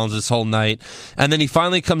Seth Rollins this whole night. And then he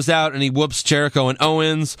finally comes out and he whoops Jericho and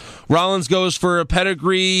Owens. Rollins goes for a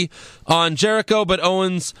pedigree on Jericho, but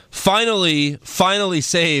Owens finally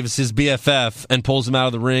saves his BFF and pulls him out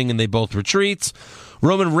of the ring, and they both retreat.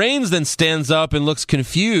 Roman Reigns then stands up and looks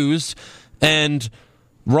confused, and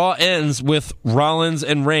Raw ends with Rollins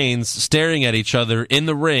and Reigns staring at each other in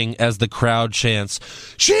the ring as the crowd chants,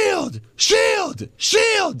 "Shield! Shield!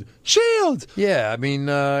 Shield! Shield!" Yeah, I mean,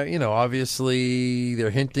 obviously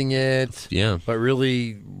they're hinting it. Yeah. But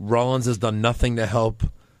really, Rollins has done nothing to help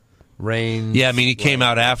Reigns. Yeah, I mean, he came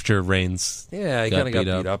out after Reigns. Yeah, he kind of got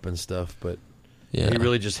beat up and stuff, but Yeah. he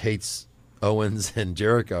really just hates Owens and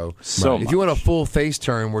Jericho. So if you want a full face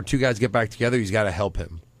turn where 2 guys get back together, he's got to help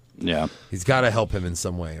him. Yeah. He's got to help him in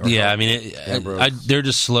some way. Or Yeah, help I mean, Ambrose. they're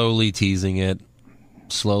just slowly teasing it,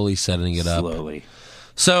 slowly setting it up. Slowly.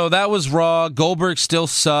 So that was Raw. Goldberg still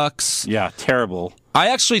sucks. Yeah, terrible. I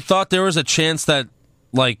actually thought there was a chance that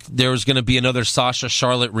there was going to be another Sasha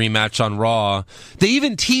Charlotte rematch on Raw. They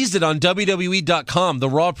even teased it on WWE.com. The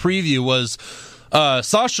Raw preview was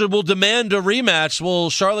Sasha will demand a rematch.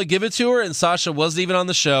 Will Charlotte give it to her? And Sasha wasn't even on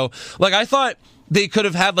the show. I thought they could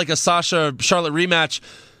have had a Sasha Charlotte rematch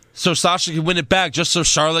so Sasha could win it back, just so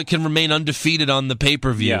Charlotte can remain undefeated on the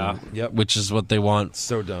pay-per-view. Yeah. Yep. Which is what they want.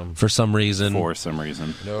 So dumb. For some reason. For some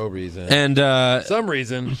reason. No reason. And some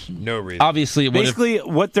reason, no reason. obviously it would have... Basically,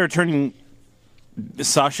 what they're turning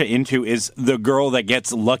Sasha into is the girl that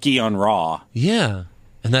gets lucky on Raw, Yeah.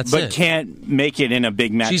 And that's but it. can't make it in a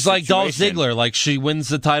big match. She's like Dolph situation. Ziggler. She wins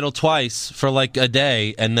the title twice for a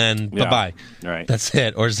day, and then Yeah. bye-bye. Right. That's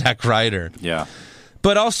it. Or Zack Ryder. Yeah.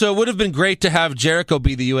 But also, it would have been great to have Jericho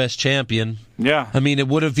be the U.S. champion. Yeah. I mean, it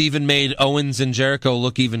would have even made Owens and Jericho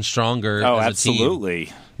look even stronger Oh, as a team.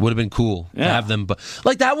 absolutely. Would have been cool to Yeah. have them. But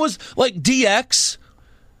that was DX.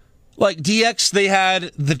 DX, they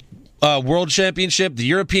had the World Championship, the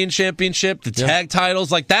European Championship, the tag titles,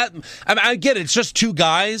 that. I mean, I get it. It's just 2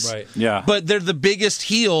 guys. Right. Yeah. But they're the biggest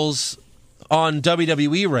heels on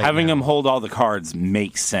WWE right Having now. them hold all the cards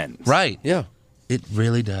makes sense. Right. yeah. It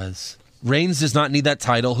really does. Reigns does not need that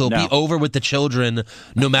title. He'll No. be over with the children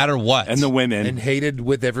no matter what. And the women. And hated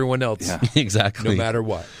with everyone else. Yeah. Exactly. No matter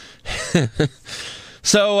what.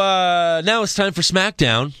 So now it's time for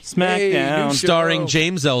SmackDown. SmackDown. Hey, Starring Show.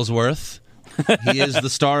 James Ellsworth. He is the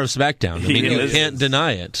star of SmackDown. I mean, He you is. can't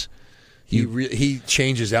deny it. He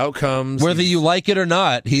changes outcomes. Whether you like it or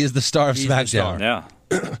not, he is the star of He's the SmackDown. star. Yeah.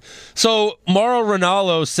 So Mauro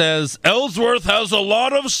Ranallo says Ellsworth has a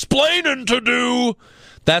lot of splaining to do.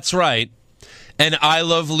 That's right. An I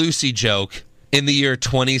Love Lucy joke in the year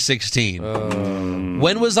 2016.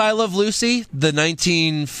 When was I Love Lucy? The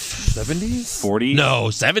 70s? 40? No,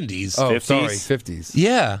 70s. Oh, 50s? sorry, 50s.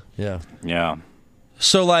 Yeah. Yeah. Yeah.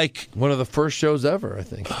 So, One of the first shows ever, I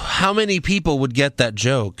think. how many people would get that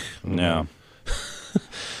joke? Yeah.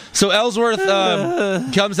 So Ellsworth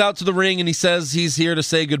comes out to the ring and he says he's here to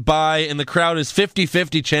say goodbye, and the crowd is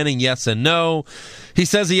 50-50 chanting yes and no. He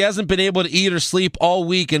says he hasn't been able to eat or sleep all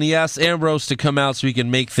week, and he asks Ambrose to come out so he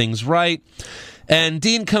can make things right. And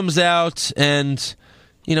Dean comes out and,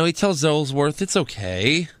 he tells Ellsworth it's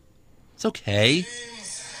okay. It's okay.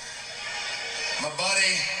 My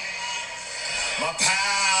buddy, my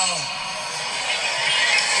pal,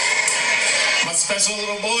 my special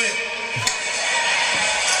little boy.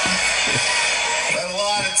 I've had a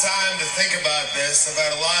lot of time to think about this. I've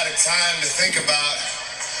had a lot of time to think about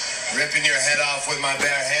ripping your head off with my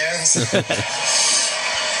bare hands.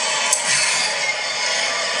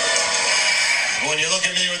 When you look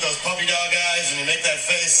at me with those puppy dog eyes and you make that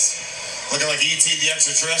face looking like E.T. the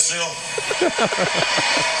extraterrestrial,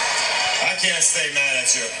 I can't stay mad at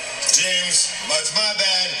you. James, it's my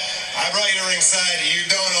bad. I brought you to ringside. You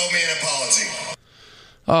don't owe me an apology.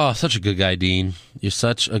 Oh, such a good guy, Dean. You're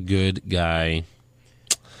such a good guy.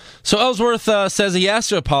 So Ellsworth says he has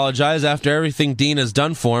to apologize after everything Dean has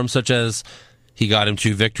done for him, such as he got him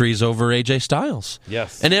 2 victories over AJ Styles.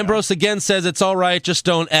 Yes. And Ambrose again says it's all right, just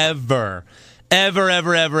don't ever get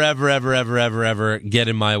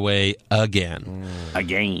in my way again.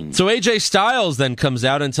 Again. So AJ Styles then comes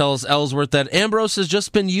out and tells Ellsworth that Ambrose has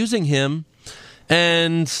just been using him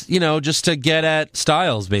and, just to get at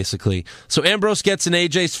Styles, basically. So Ambrose gets in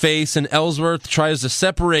AJ's face, and Ellsworth tries to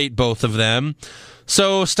separate both of them.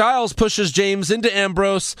 So Styles pushes James into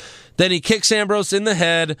Ambrose, then he kicks Ambrose in the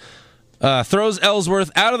head, throws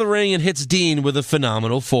Ellsworth out of the ring, and hits Dean with a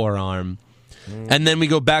phenomenal forearm. And then we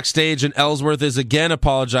go backstage, and Ellsworth is again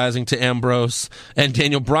apologizing to Ambrose, and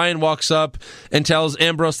Daniel Bryan walks up and tells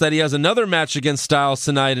Ambrose that he has another match against Styles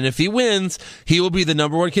tonight, and if he wins, he will be the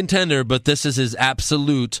 #1 contender, but this is his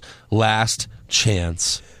absolute last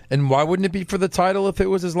chance. And why wouldn't it be for the title if it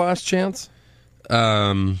was his last chance?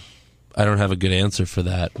 I don't have a good answer for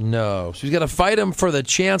that. No. So he's got to fight him for the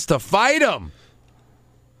chance to fight him.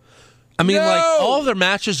 I mean, No! like, all their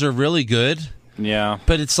matches are really good. Yeah.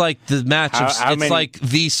 But it's like the match. Like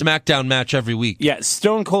the SmackDown match every week. Yeah,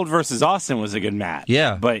 Stone Cold versus Austin was a good match.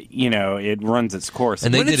 Yeah. But, it runs its course.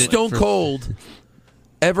 And When did Stone Cold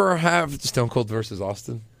ever have Stone Cold versus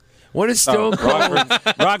Austin? When is Stone Cold...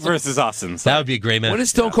 Rock versus Austin. That would be a great match. When does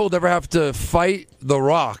Stone Cold ever have to fight The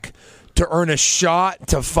Rock to earn a shot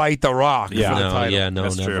to fight The Rock? Yeah. For the title?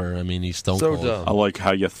 That's never. true. I mean, he's Stone So Cold. dumb. I like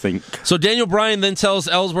how you think. So Daniel Bryan then tells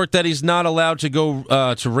Ellsworth that he's not allowed to go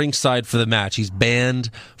to ringside for the match. He's banned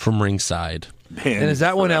from ringside. And is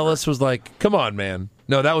that when Ellis was like, come on, man?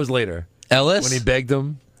 No, that was later. Ellis? When he begged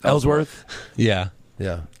him? Ellsworth? Yeah.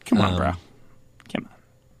 Yeah. Come on, bro. Come on.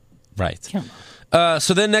 Right. Come on.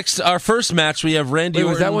 So then next, our first match, we have Randy Wait,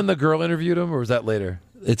 was Orton. that when the girl interviewed him, or was that later?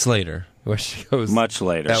 It's later. Where she goes... Much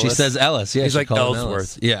later. Ellis? She says Ellis. Yeah, He's she like called him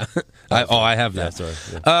Ellsworth. Ellis. Yeah. I have that.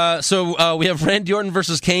 Yeah, sorry. So we have Randy Orton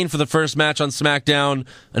versus Kane for the first match on SmackDown.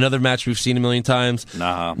 Another match we've seen a million times.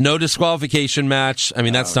 Nah. No disqualification match. I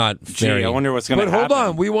mean, that's not very... I wonder what's going to But happen. hold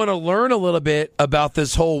on, we want to learn a little bit about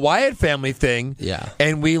this whole Wyatt family thing. Yeah.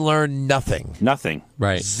 And we learn nothing. Nothing.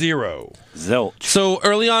 Right. Zero. Zilch. So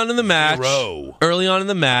early on in the match... Zero. Early on in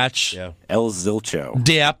the match... Yeah. El Zilcho.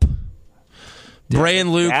 Dip. Bray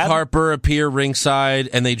and Luke Dad? Harper appear ringside,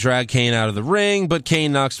 and they drag Kane out of the ring, but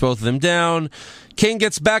Kane knocks both of them down. Kane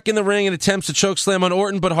gets back in the ring and attempts to chokeslam on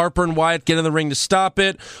Orton, but Harper and Wyatt get in the ring to stop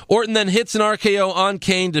it. Orton then hits an RKO on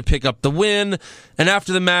Kane to pick up the win, and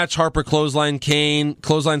after the match, Harper clotheslines Kane,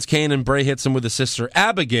 and Bray hits him with his sister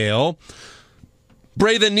Abigail.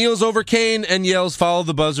 Bray then kneels over Kane and yells, "Follow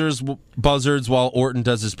the buzzards," while Orton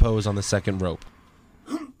does his pose on the second rope.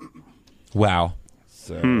 Wow.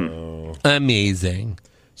 So, Amazing.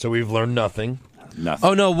 so we've learned nothing. Nothing.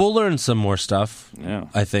 Oh, no, we'll learn some more stuff, Yeah.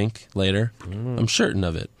 I think, later. I'm certain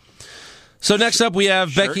of it. So next up we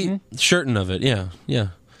have Becky... Certain of it, yeah.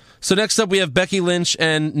 So next up we have Becky Lynch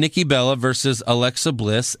and Nikki Bella versus Alexa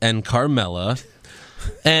Bliss and Carmella.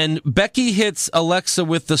 And Becky hits Alexa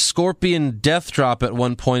with the Scorpion Death Drop at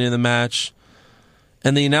one point in the match,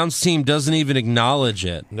 and the announce team doesn't even acknowledge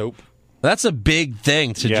it. Nope. That's a big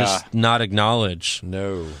thing to just not acknowledge.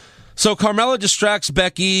 No. So Carmella distracts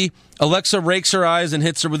Becky. Alexa rakes her eyes and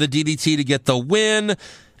hits her with a DDT to get the win.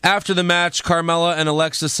 After the match, Carmella and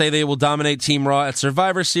Alexa say they will dominate Team Raw at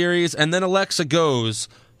Survivor Series, and then Alexa goes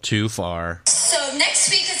too far. So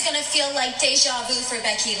next week is going to feel like deja vu for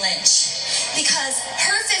Becky Lynch because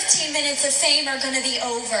her 15 minutes of fame are going to be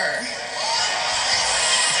over.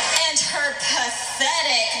 And her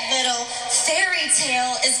pathetic little fairy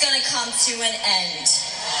tale is going to come to an end.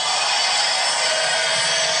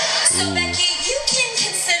 So Becky, you can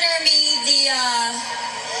consider me the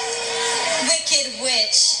Wicked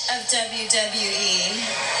Witch of WWE.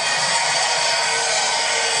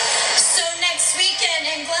 So next weekend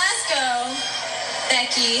in Glasgow,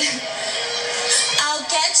 Becky, I'll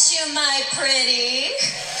get you, my pretty.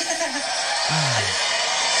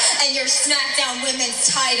 And your SmackDown Women's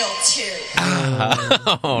title, too.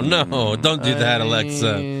 Oh, no. Don't do that,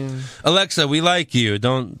 Alexa. Alexa, we like you.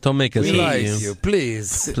 Don't make us We hate like you. you.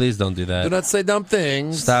 Please. Please don't do that. Do not say dumb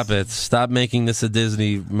things. Stop it. Stop making this a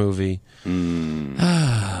Disney movie.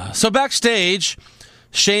 So backstage,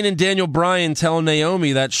 Shane and Daniel Bryan tell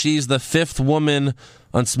Naomi that she's the 5th woman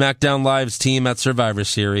on SmackDown Live's team at Survivor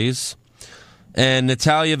Series. And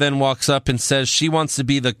Natalya then walks up and says she wants to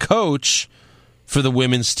be the coach for the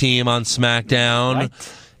women's team on SmackDown.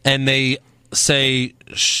 What? And they say,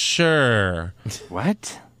 sure.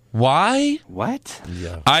 What? Why? What?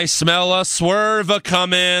 I smell a swerve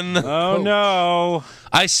a-comin'. Oh, no.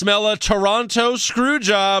 I smell a Toronto screw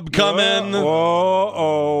job coming.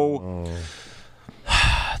 Oh.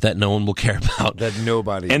 That no one will care about. That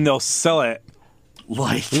nobody. And they'll sell it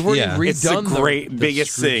like We've already Yeah. redone it's the great the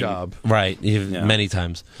biggest screw thing. job. Right, many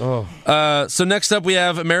times. Oh. So next up we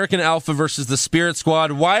have American Alpha versus the Spirit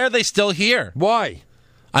Squad. Why are they still here? Why?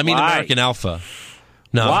 I mean Why? American Alpha.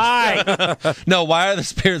 No. Why? No, why are the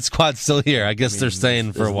Spirit Squad still here? I guess they're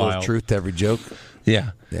staying for There's a little while. truth to every joke.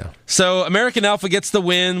 Yeah. Yeah. So American Alpha gets the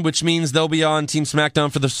win, which means they'll be on Team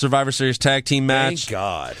SmackDown for the Survivor Series tag team match. Thank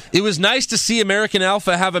God. It was nice to see American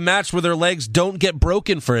Alpha have a match where their legs don't get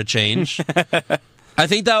broken for a change. I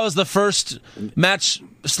think that was the first match.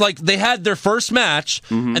 It's like they had their first match,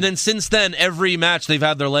 and then since then, every match they've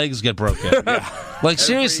had their legs get broken. Like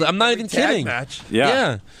seriously, I'm not even kidding. Match.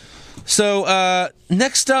 Yeah. So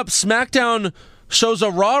next up, SmackDown shows a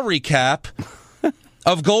Raw recap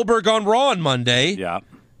of Goldberg on Raw on Monday. Yeah.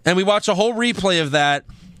 And we watch a whole replay of that.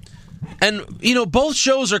 And, you know, both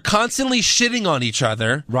shows are constantly shitting on each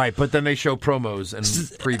other. Right, but then they show promos and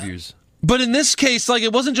previews. But in this case, like,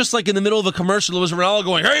 it wasn't just like in the middle of a commercial. It was Ronaldo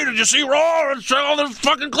going, "Hey, did you see Raw? Let's check out this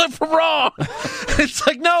fucking clip from Raw." It's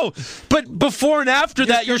like, no. But before and after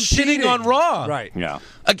that, you're shitting on Raw. Right. Yeah.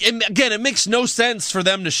 Again, it makes no sense for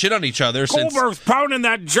them to shit on each other. Since, Goldberg's pounding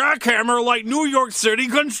that jackhammer like New York City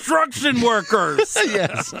construction workers.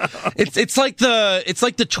 yes, it's like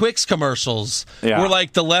the Twix commercials where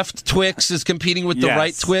like the left Twix is competing with the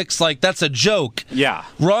right Twix. Like that's a joke. Yeah.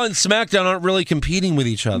 Raw and SmackDown aren't really competing with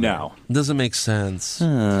each other. No. It doesn't make sense.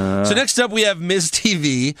 So next up we have Miz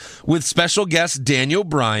TV with special guest Daniel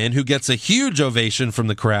Bryan, who gets a huge ovation from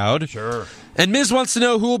the crowd. Sure. And Miz wants to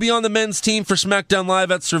know who will be on the men's team for SmackDown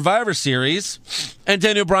Live at Survivor Series. And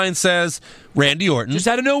Daniel Bryan says Randy Orton. Just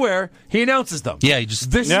out of nowhere, he announces them. Yeah, he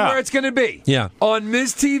just This is where it's going to be. Yeah. On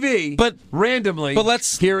Miz TV. But randomly.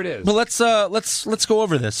 But here it is. But let's go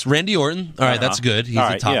over this. Randy Orton. All right, that's good. He's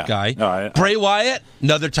a top guy. All right. Bray Wyatt,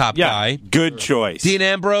 another top guy. Good choice. Dean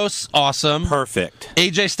Ambrose, awesome. Perfect.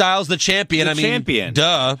 AJ Styles, the champion. Champion.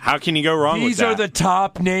 Duh. How can you go wrong with These that? are the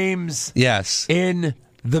top names Yes. in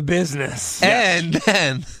the business. And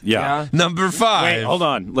then Yeah. number 5. Wait, hold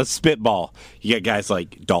on. Let's spitball. You got guys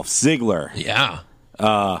like Dolph Ziggler. Yeah.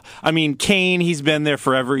 I mean, Kane, he's been there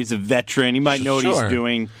forever. He's a veteran. He might know what Sure. he's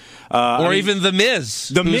doing. Or even The Miz,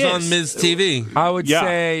 The who's Miz. on Miz TV. I would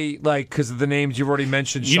say, like, because of the names you've already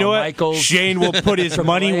mentioned, You Shawn know what? Michaels. Shane will put his Triple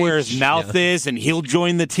money where H. his mouth is, and he'll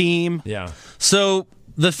join the team. Yeah. So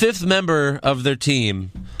the 5th member of their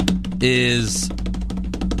team is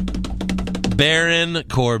Baron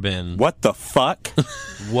Corbin. What the fuck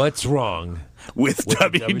What's wrong? with the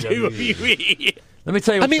WWE? Let me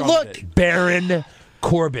tell you what's wrong look. with it. Baron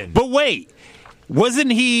Corbin. But wait.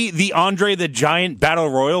 Wasn't he the Andre the Giant Battle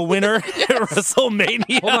Royal winner at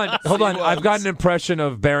WrestleMania? Hold on. I've got an impression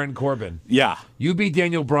of Baron Corbin. Yeah. You be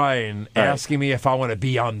Daniel Bryan All right. asking me if I want to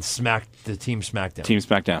be on the Team SmackDown. Team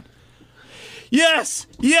SmackDown. Yes.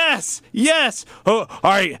 Oh,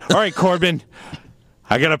 all right, Corbin.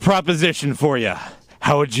 I got a proposition for you.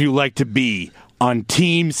 How would you like to be on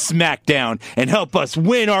Team SmackDown and help us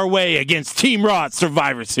win our way against Team Raw at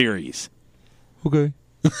Survivor Series? Okay.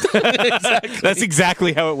 That's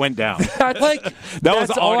exactly how it went down. Like, That was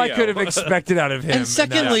That's all I audio. could have expected out of him. and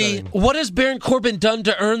secondly, what has Baron Corbin done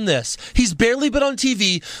to earn this? He's barely been on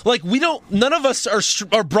TV. Like, none of us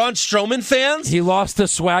are Braun Strowman fans. he lost to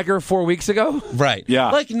Swagger 4 weeks ago. Right.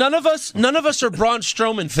 Yeah. Like, none of us are Braun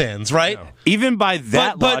Strowman fans, right? No. Even by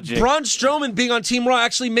that But logic. Braun Strowman being on Team Raw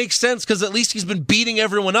actually makes sense because at least he's been beating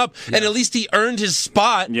everyone up, and at least he earned his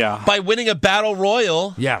spot by winning a battle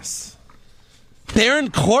royal. Yes.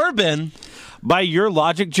 Baron Corbin. By your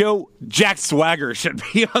logic, Joe, Jack Swagger should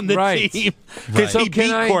be on the Right. team because Right. he So can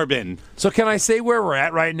beat I- Corbin. So can I say where we're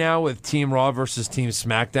at right now with Team Raw versus Team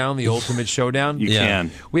SmackDown, the Ultimate Showdown? You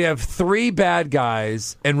can. We have 3 bad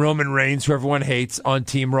guys and Roman Reigns, who everyone hates, on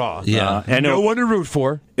Team Raw. Yeah. And No one to root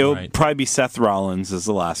for. it'll Right. probably be Seth Rollins as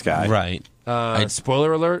the last guy. Right.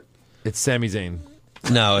 Spoiler alert, it's Sami Zayn.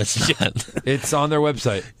 No, it's not. It's on their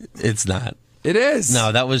website. It's not. It is.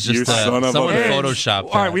 No, that was You just son of someone a bitch. photoshopped. All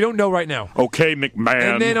right, that. we don't know right now. Okay,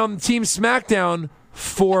 McMahon. And then on Team SmackDown,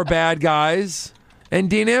 4 bad guys and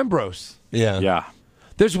Dean Ambrose. Yeah. yeah.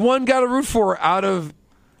 There's one guy to root for out of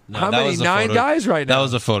how that many? was a 9 guys right now? That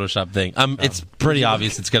was a Photoshop thing. It's pretty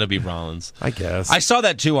obvious it's going to be Rollins. I guess. I saw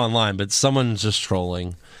that too online, but someone's just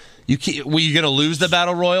trolling. Were you going to lose the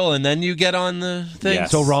Battle Royal and then you get on the thing?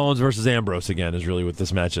 Yes. So Rollins versus Ambrose again is really what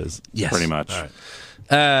this match is. Yes. Pretty much. All right.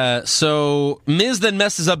 So Miz then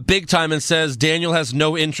messes up big time and says Daniel has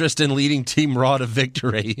no interest in leading Team Raw to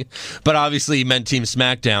victory. But obviously he meant Team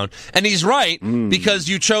SmackDown. And he's right, because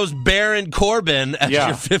you chose Baron Corbin as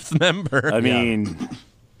your fifth member. I mean...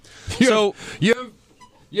 You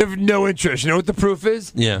have no interest. You know what the proof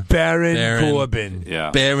is? Yeah. Baron Corbin.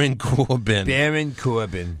 Yeah. Baron Corbin. Baron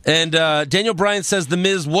Corbin. And Daniel Bryan says The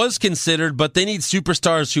Miz was considered, but they need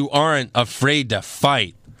superstars who aren't afraid to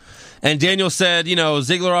fight. And Daniel said,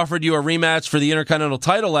 Ziggler offered you a rematch for the Intercontinental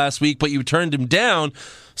title last week, but you turned him down.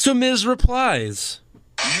 So Miz replies,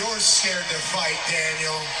 You're scared to fight,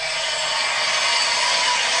 Daniel.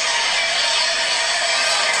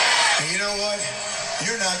 And you know what?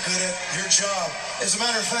 You're not good at your job. As a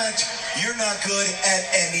matter of fact, you're not good at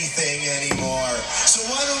anything anymore. So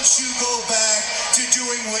why don't you go back to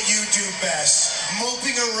doing what you do best,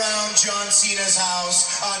 moping around John Cena's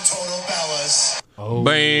house on Total Bellas. Oh.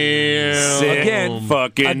 Bam.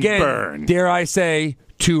 Again, burn. Dare I say,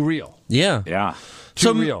 too real. Yeah. Yeah.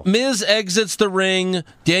 So real. Miz exits the ring.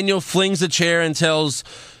 Daniel flings a chair and tells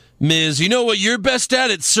Miz, you know what you're best at?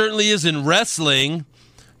 It certainly isn't wrestling.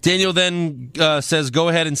 Daniel then says, go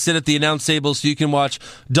ahead and sit at the announce table so you can watch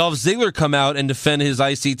Dolph Ziggler come out and defend his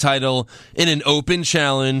IC title in an open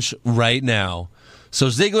challenge right now. So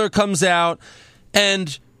Ziggler comes out,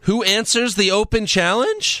 and who answers the open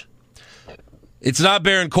challenge? It's not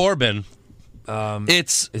Baron Corbin.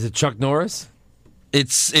 Is it Chuck Norris?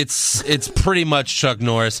 It's pretty much Chuck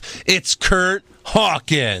Norris. It's Kurt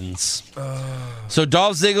Hawkins. So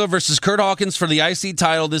Dolph Ziggler versus Kurt Hawkins for the IC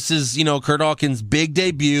title. This is, Kurt Hawkins' big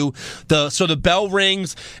debut. So the bell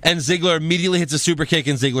rings, and Ziggler immediately hits a super kick,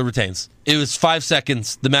 and Ziggler retains. It was 5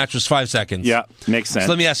 seconds. The match was 5 seconds. Yeah, makes sense. So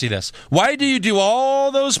let me ask you this. Why do you do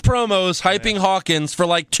all those promos hyping Hawkins for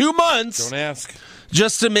like 2 months? Don't ask.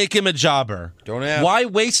 Just to make him a jobber? Don't ask. Why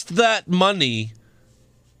waste that money?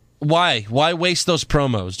 Why? Why waste those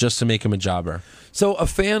promos just to make him a jobber? So a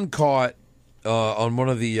fan caught on one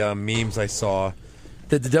of the memes I saw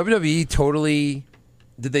that the WWE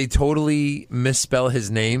totally misspell his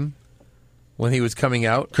name when he was coming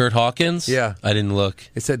out? Kurt Hawkins? Yeah. I didn't look.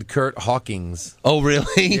 It said Kurt Hawkins. Oh,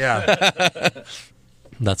 really? Yeah.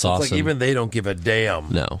 That's awesome. It's like even they don't give a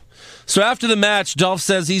damn. No. So after the match, Dolph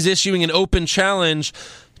says he's issuing an open challenge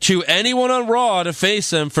to anyone on Raw to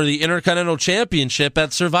face him for the Intercontinental Championship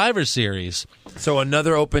at Survivor Series. So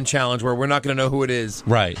another open challenge where we're not going to know who it is,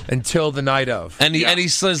 right, until the night of. And he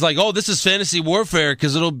says like, "Oh, this is fantasy warfare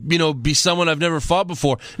because it'll be someone I've never fought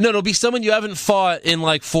before." No, it'll be someone you haven't fought in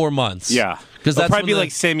like 4 months. Yeah, because that's probably like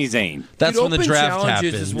Sami Zayn. That's when the draft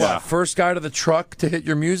challenges happens. Is what first guy to the truck to hit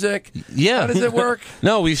your music? Yeah, how does it work?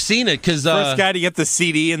 No, we've seen it because first guy to get the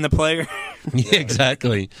CD in the player. Yeah,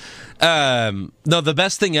 exactly. No, the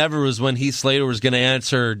best thing ever was when Heath Slater was going to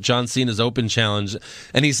answer John Cena's open challenge,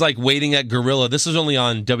 and he's like waiting at Gorilla. This was only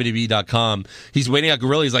on WWE.com. He's waiting at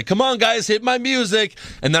Gorilla. He's like, "Come on, guys, hit my music!"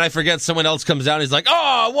 And then I forget someone else comes out. And he's like,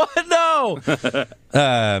 "Oh, what? No!"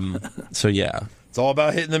 So yeah, it's all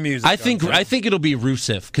about hitting the music. I think it'll be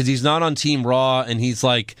Rusev because he's not on Team Raw, and he's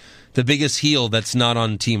like the biggest heel that's not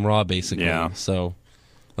on Team Raw, basically. Yeah. So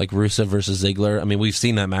like Rusev versus Ziggler. I mean, we've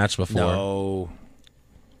seen that match before. No.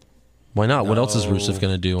 Why not? No. What else is Rusev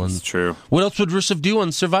going to do? That's true. What else would Rusev do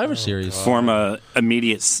on Survivor Series? God. Form a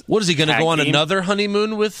immediate. What is he going to go on game? Another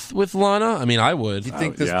honeymoon with Lana? I mean, I would. Do you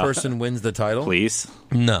think this person wins the title? Please.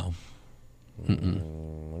 No.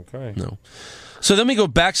 Okay. No. So then we go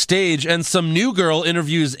backstage, and some new girl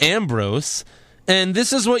interviews Ambrose, and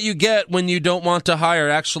this is what you get when you don't want to hire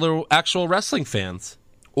actual wrestling fans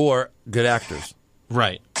or good actors.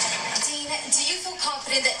 Right. Dean, do you feel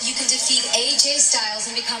confident that you can defeat AJ Styles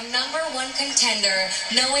and become #1 contender,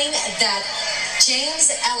 knowing that James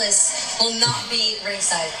Ellis will not be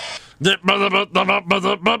ringside?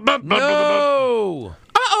 No.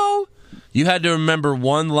 Uh-oh. You had to remember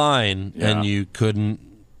one line, and you couldn't.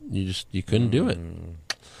 You couldn't do it.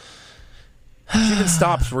 It even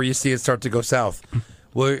stops where you see it start to go south,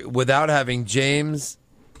 without having James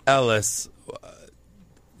Ellis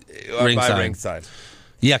by ringside.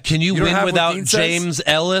 Yeah, can you win without James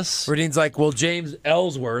Ellis? Where Dean's like, well, James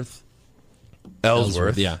Ellsworth.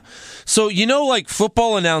 Yeah. So, like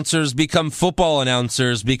football announcers become football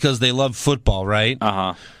announcers because they love football, right?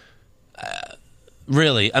 Uh-huh.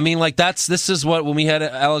 Really? I mean, like, this is what, when we had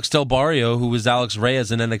Alex Del Barrio, who was Alex Reyes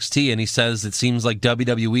in NXT, and he says it seems like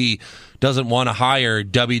WWE doesn't want to hire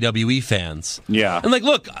WWE fans. Yeah. And, like,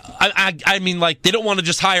 look, I mean, like, they don't want to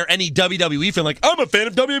just hire any WWE fan. Like, I'm a fan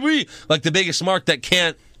of WWE. Like, the biggest mark that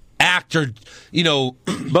can't act or,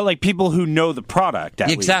 But, like, people who know the product, at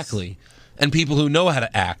exactly. least. And people who know how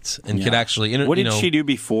to act and can actually... What did she do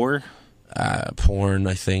before? Porn,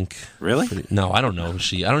 I think. Really? No, I don't know.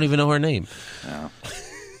 I don't even know her name. No.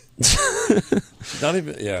 Not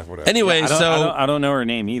even. Yeah, whatever. Anyway, I don't know her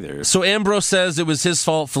name either. So Ambrose says it was his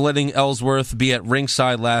fault for letting Ellsworth be at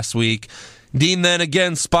ringside last week. Dean then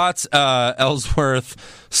again spots Ellsworth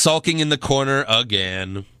sulking in the corner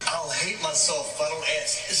again. I'll hate myself if I don't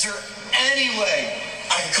ask. Is there any way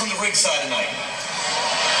I can come to ringside tonight?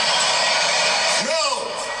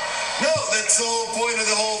 No, that's the whole point of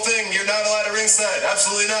the whole thing. You're not allowed at ringside.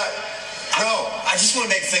 Absolutely not. No, I just want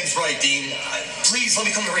to make things right, Dean. Please let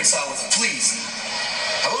me come to ringside with you. Please.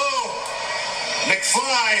 Hello?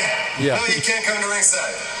 McFly. Yeah. No, you can't come to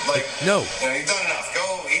ringside. Like, No. You've done enough.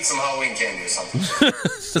 Go eat some Halloween candy or something.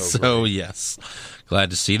 So yes, glad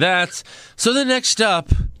to see that. So the next up,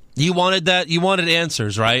 you wanted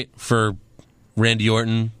answers, right, for Randy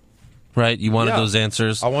Orton, right? You wanted those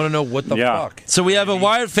answers. I want to know what the fuck. So we have a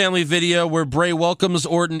Wyatt family video where Bray welcomes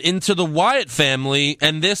Orton into the Wyatt family,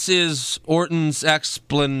 and this is Orton's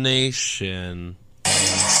explanation. I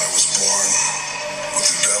was born with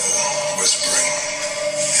the devil whispering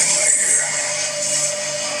in my ear.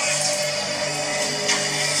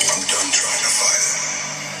 I'm done trying to fight it.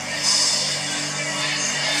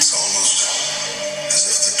 It's almost as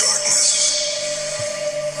if the darkness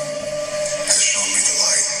has shown me the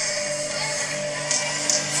light.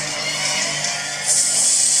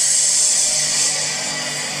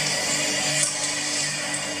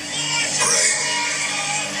 Bray,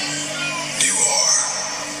 you are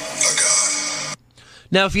a god.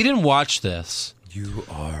 Now, if you didn't watch this,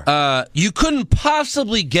 you couldn't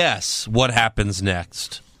possibly guess what happens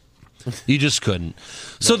next. You just couldn't.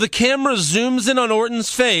 So the camera zooms in on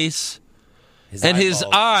Orton's face, and his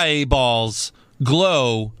eyeballs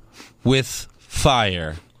glow with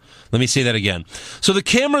fire. Let me say that again. So the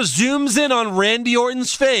camera zooms in on Randy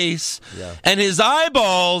Orton's face, and his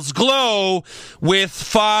eyeballs glow with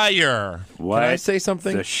fire. What? Can I say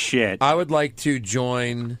something? The shit. I would like to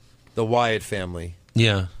join the Wyatt family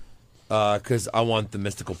Yeah. because I want the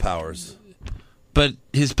mystical powers. But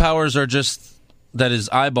his powers are just that his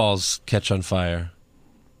eyeballs catch on fire.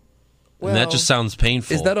 And that just sounds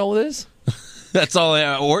painful. Is that all it is? That's all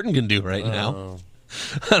Orton can do right now.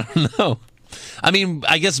 I don't know. I mean,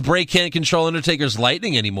 I guess Bray can't control Undertaker's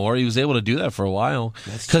lightning anymore. He was able to do that for a while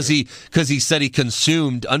because he said he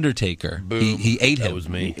consumed Undertaker. He ate him. That was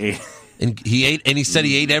me. And he said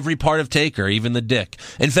he ate every part of Taker, even the dick.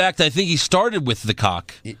 In fact, I think he started with the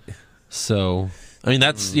cock. So, I mean,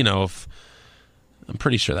 that's I'm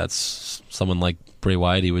pretty sure that's someone like Bray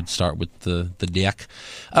Wyatt. He would start with the dick.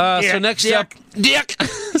 So next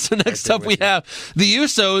up, we have the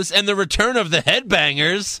Usos and the return of the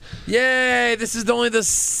Headbangers. Yay! This is only the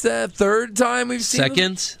third time we've seen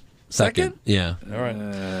them? Second? Yeah. All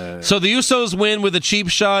right. So the Usos win with a cheap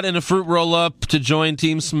shot and a fruit roll-up to join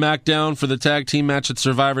Team SmackDown for the tag team match at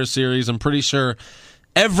Survivor Series. I'm pretty sure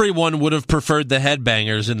everyone would have preferred the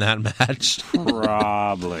Headbangers in that match.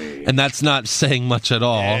 Probably. And that's not saying much at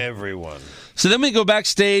all. Everyone. So then we go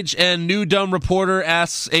backstage, and new dumb reporter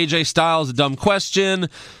asks AJ Styles a dumb question,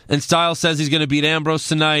 and Styles says he's going to beat Ambrose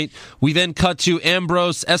tonight. We then cut to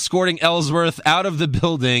Ambrose escorting Ellsworth out of the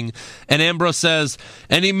building, and Ambrose says,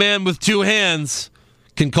 any man with two hands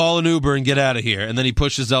can call an Uber and get out of here. And then he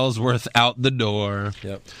pushes Ellsworth out the door.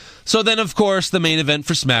 Yep. So then, of course, the main event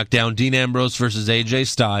for SmackDown, Dean Ambrose versus AJ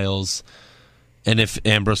Styles. And if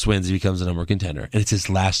Ambrose wins, he becomes a number one contender. And it's his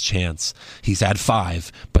last chance. He's had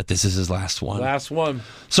 5, but this is his last one. Last one.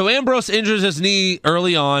 So Ambrose injures his knee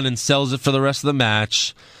early on and sells it for the rest of the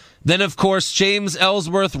match. Then, of course, James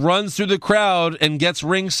Ellsworth runs through the crowd and gets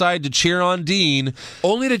ringside to cheer on Dean.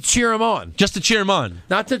 Only to cheer him on. Just to cheer him on.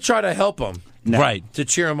 Not to try to help him. No. Right. To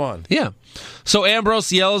cheer him on. Yeah. So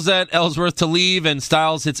Ambrose yells at Ellsworth to leave, and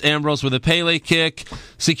Styles hits Ambrose with a Pele kick.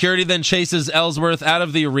 Security then chases Ellsworth out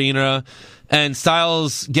of the arena, and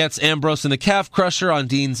Styles gets Ambrose in the calf crusher on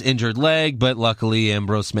Dean's injured leg, but luckily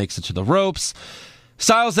Ambrose makes it to the ropes.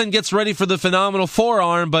 Styles then gets ready for the phenomenal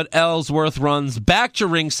forearm, but Ellsworth runs back to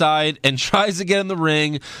ringside and tries to get in the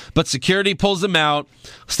ring, but security pulls him out.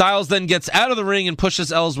 Styles then gets out of the ring and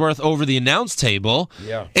pushes Ellsworth over the announce table.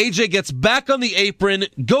 Yeah. AJ gets back on the apron,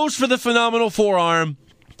 goes for the phenomenal forearm,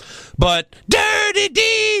 but Dirty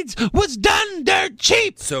Deeds was done dirt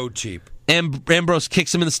cheap. So cheap. Ambrose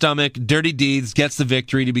kicks him in the stomach. Dirty Deeds gets the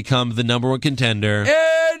victory to become the number one contender.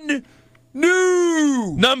 And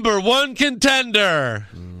new Number one contender.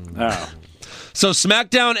 Oh. So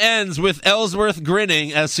SmackDown ends with Ellsworth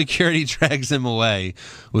grinning as security drags him away,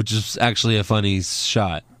 which is actually a funny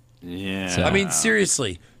shot. Yeah. So- I mean,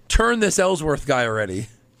 seriously, turn this Ellsworth guy already.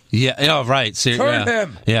 Yeah, right. Turn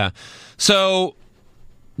him. Yeah. So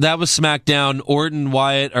that was SmackDown. Orton,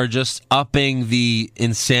 Wyatt are just upping the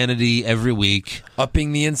insanity every week.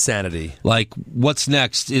 Upping the insanity. Like, what's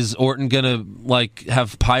next? Is Orton gonna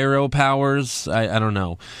have pyro powers? I don't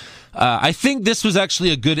know. I think this was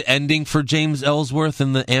actually a good ending for James Ellsworth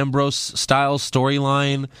in the Ambrose Styles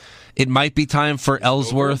storyline. It might be time for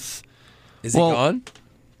Ellsworth. Is he gone?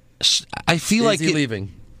 I feel like is he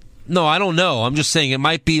leaving? No, I don't know. I'm just saying it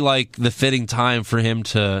might be like the fitting time for him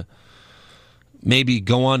to maybe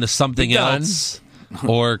go on to something else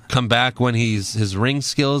or come back when his ring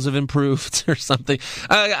skills have improved or something.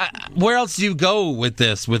 Where else do you go with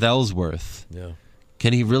this with Ellsworth? Yeah.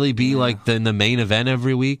 Can he really be in the main event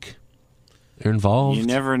every week? You're involved? You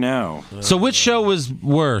never know. So which show was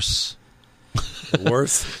worse?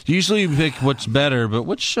 Worse? Usually you pick what's better, but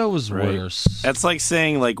which show was worse? That's like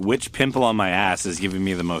saying, which pimple on my ass is giving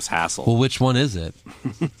me the most hassle? Well, which one is it?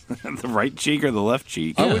 The right cheek or the left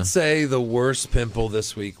cheek? I would say the worst pimple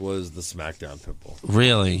this week was the SmackDown pimple.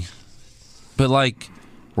 Really? But,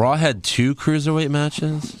 Raw had 2 cruiserweight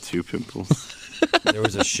matches? 2 pimples. There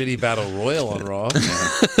was a shitty battle royal on Raw.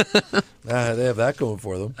 They have that going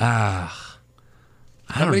for them. How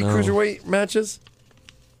many cruiserweight matches?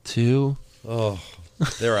 2. Oh,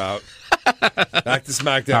 they're out. Back to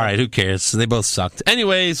SmackDown. All right, who cares? They both sucked.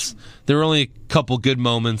 Anyways, there were only a couple good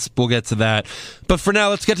moments. We'll get to that. But for now,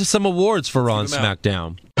 let's get to some awards for Raw and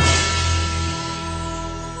SmackDown.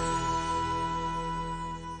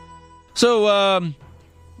 So,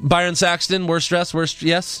 Byron Saxton, worst dress,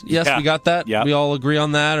 yes, Yeah. we got that? Yeah. We all agree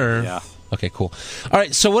on that? Or Yeah. Okay, cool. All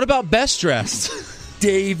right, so what about best dressed?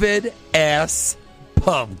 David S.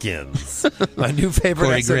 Pumpkins. My new favorite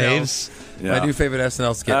Corey SNL. Graves. Yeah. My new favorite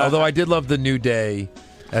SNL skit. Although I did love the New Day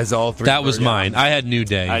as all 3. That was mine. I had New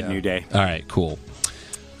Day. I had New Day. All right, cool.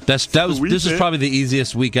 This is probably the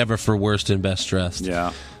easiest week ever for worst and best dressed.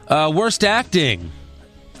 Yeah. Worst acting.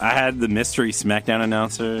 I had the mystery SmackDown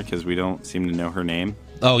announcer because we don't seem to know her name.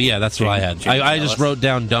 Oh, yeah, that's what I had. James I just Ellis. wrote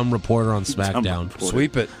down dumb reporter on SmackDown. Reporter.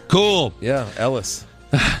 Sweep it. Cool. Yeah, Ellis.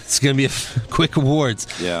 It's going to be quick awards.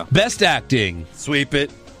 Yeah. Best acting. Sweep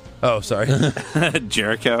it. Oh, sorry.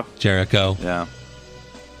 Jericho. Jericho. Yeah.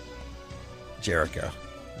 Jericho.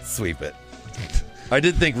 Sweep it. I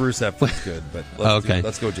did think Rusev was good, but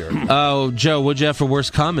let's go Jericho. Oh, Joe, what'd you have for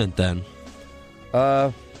worst comment then?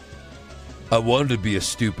 I wanted to be a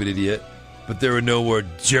stupid idiot, but there were no more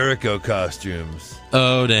Jericho costumes.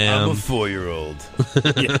 Oh, damn. I'm a 4-year-old.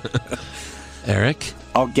 Eric?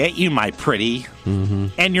 I'll get you, my pretty. Mm-hmm.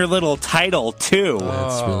 And your little title, too.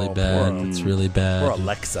 That's really bad. It's really bad. Or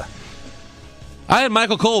Alexa. I had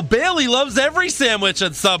Michael Cole. Bailey loves every sandwich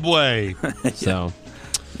at Subway. So,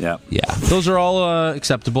 yeah. Those are all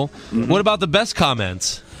acceptable. Mm-hmm. What about the best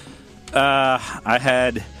comments? I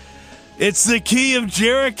had, it's the key of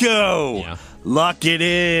Jericho. Yeah. Lock it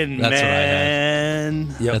in, That's man.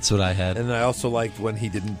 what I had. Yep. That's what I had. And I also liked when he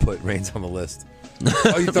didn't put Reigns on the list.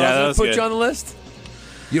 Oh, you thought Yeah, I that was was going to put good. you on the list?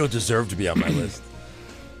 You don't deserve to be on my list.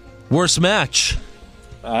 Worst match.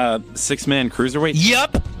 6-man cruiserweight.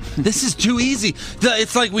 Yep. This is too easy.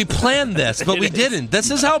 It's like we planned this, but we didn't.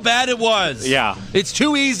 This is how bad it was. Yeah. It's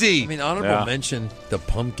too easy. I mean, honorable mention the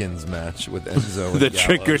Pumpkins match with Enzo and The Gallows.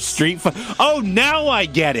 trick or street fight. Oh, now I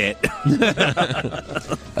get it.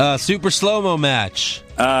 Super slow-mo match.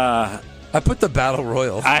 I put the Battle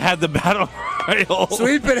Royal. I had the Battle Royal.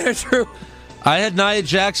 Sweep it, Andrew. I had Nia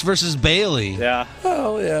Jax versus Bailey. Yeah.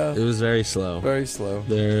 Oh, yeah. It was very slow. Very slow.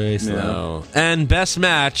 Very slow. And best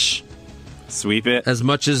match, Sweep it. as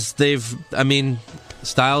much as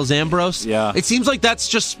Styles Ambrose. Yeah. It seems like that's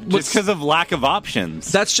just Because of lack of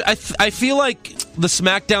options. That's I feel like the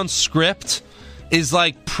SmackDown script is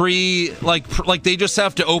like they just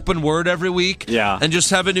have to open word every week. Yeah. And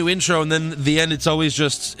just have a new intro, and then the end it's always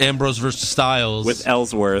just Ambrose versus Styles With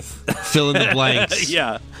Ellsworth. fill in the blanks.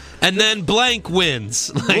 Yeah. And then blank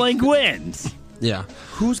wins. Blank wins. Yeah.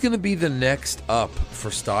 Who's going to be the next up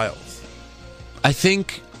for Styles? I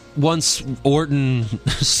think once Orton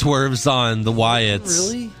swerves on the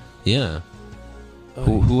Wyatts. Really? Yeah.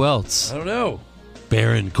 Who else? I don't know.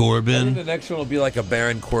 Baron I think Corbin. the next one will be like a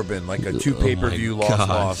Baron Corbin, like a 2 pay-per-view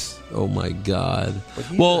loss. Oh my God. But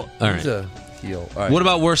he's Well, all right. he's a heel. All right. What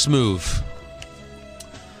about worst move?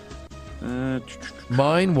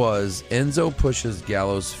 Mine was Enzo pushes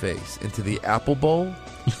Gallows' face into the apple bowl,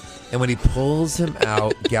 and when he pulls him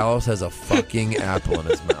out, Gallows has a fucking apple in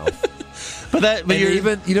his mouth. But They've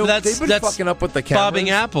been that's fucking up with the cameras. bobbing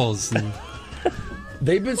apples.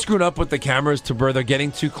 They've been screwing up with the cameras to where they're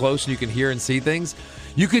getting too close and you can hear and see things.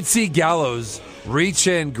 You could see Gallows reach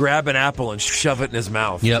in, grab an apple, and shove it in his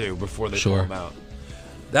mouth too before they pull him out.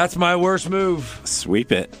 That's my worst move.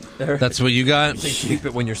 Sweep it. That's what you got? They sweep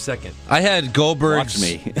it when you're second. I had Goldberg's. Watch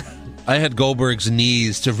me. I had Goldberg's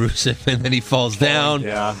knees to Rusev, and then he falls down.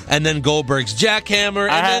 Yeah. And then Goldberg's jackhammer,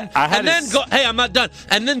 hey, I'm not done.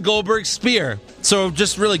 And then Goldberg's spear. So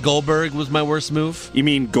just really Goldberg was my worst move. You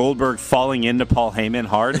mean Goldberg falling into Paul Heyman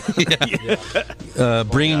hard?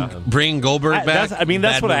 Bring Goldberg back.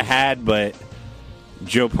 That's what I had, but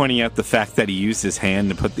Joe pointing out the fact that he used his hand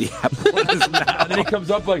to put the apple in his mouth. And then he comes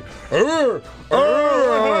up like, I don't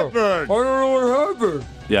know what happened.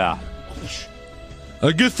 Yeah.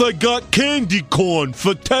 I guess I got candy corn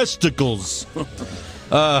for testicles. He's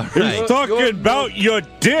talking about your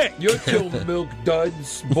dick. Your milk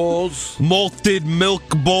duds, balls. Malted milk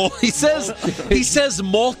ball. He says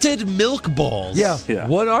malted milk balls. Yeah.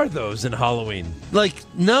 What are those in Halloween? Like,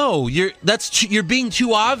 no, you're being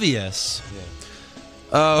too obvious.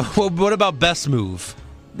 Yeah. What about best move?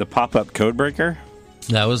 The pop-up code breaker?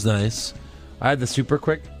 That was nice. I had the super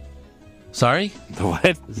quick. Sorry? The what?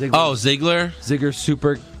 Ziggler. Oh, Ziggler? Ziggler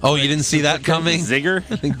super. Oh, you didn't see that coming? Zigger?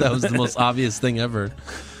 I think that was the most obvious thing ever.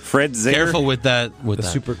 Fred Zigger? Careful with that. The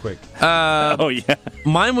super quick. Oh, yeah.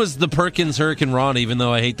 Mine was the Perkins Hurricane Rana, even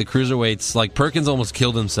though I hate the cruiserweights. Like, Perkins almost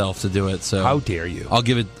killed himself to do it. So how dare you? I'll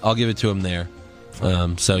give it to him there.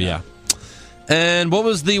 Yeah. And what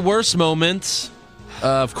was the worst moment?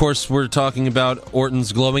 Of course, we're talking about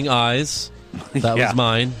Orton's glowing eyes. That was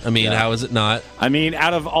mine. I mean, how is it not? I mean,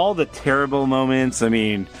 out of all the terrible moments,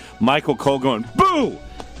 Michael Cole going, boo!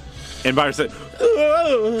 And Byron said,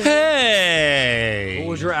 oh. Hey! What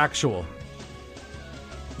was your actual?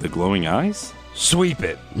 The glowing eyes? Sweep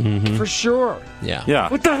it. Mm-hmm. For sure. Yeah. Yeah.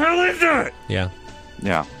 What the hell is that? Yeah.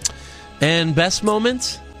 Yeah. And best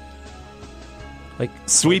moment? Like,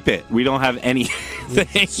 sweep it. We don't have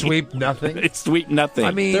anything. Sweep nothing? It's sweep nothing.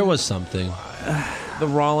 I mean, there was something. The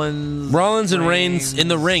Rollins and Reigns in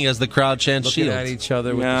the ring as the crowd chants looking Shield. at each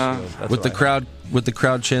other with the Shield. That's with the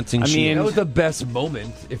crowd chanting Shield. That was the best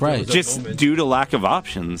moment. Right. Just due to lack of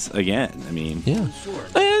options again. Yeah. Sure.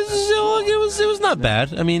 It was not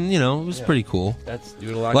bad. I mean, it was pretty cool. That's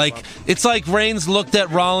due to lack of options. It's like Reigns looked at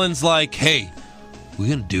Rollins like, "Hey, we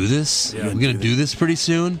gonna do this? Yeah, we're gonna do this pretty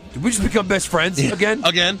soon. Did we just become best friends again?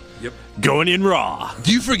 Again? Yep. Going in Raw.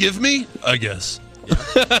 Do you forgive me? I guess.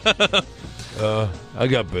 Yeah. I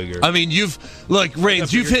got bigger. I mean,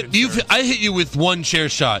 Reigns, I hit you with one chair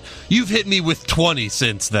shot. You've hit me with 20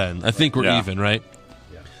 since then. I think we're even, right?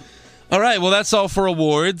 Yeah. All right, well, that's all for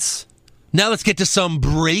awards. Now let's get to some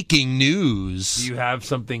breaking news. Do you have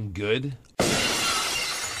something good?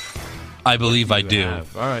 I believe I do.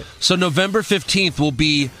 All right. So November 15th will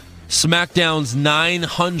be SmackDown's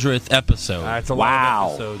 900th episode. That's a lot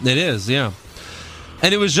of episodes. It is, yeah.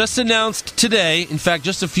 And it was just announced today, in fact,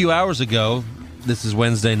 just a few hours ago, this is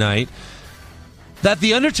Wednesday night, that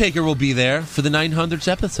The Undertaker will be there for the 900th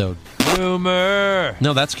episode. Rumor.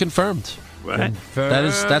 No, that's confirmed. What?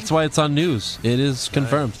 That's why it's on news. It is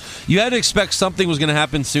confirmed. You had to expect something was going to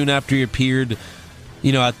happen soon after he appeared,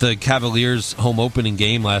 at the Cavaliers' home opening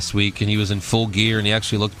game last week, and he was in full gear, and he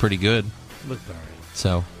actually looked pretty good. Looked all right.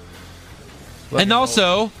 So, and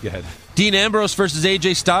also, Go ahead. Dean Ambrose versus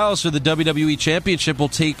AJ Styles for the WWE Championship will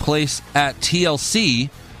take place at TLC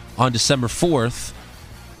on December 4th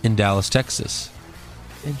in Dallas, Texas.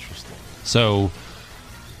 Interesting. So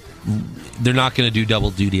they're not going to do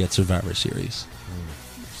double duty at Survivor Series.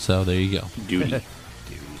 So there you go. Duty.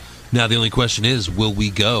 Now the only question is, will we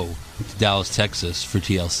go to Dallas, Texas for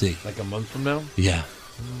TLC? Like a month from now? Yeah.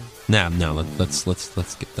 No. Let's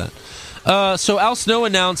get that. So Al Snow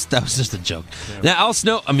announced that was just a joke. Yeah. Now Al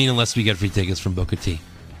Snow, unless we get free tickets from Booker T.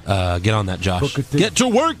 Get on that, Josh. Get to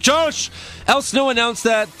work, Josh! Al Snow announced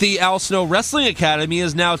that the Al Snow Wrestling Academy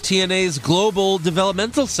is now TNA's Global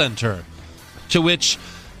Developmental Center, to which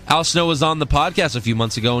Al Snow was on the podcast a few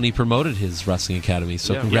months ago and he promoted his wrestling academy.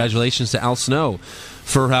 So congratulations to Al Snow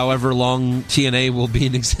for however long TNA will be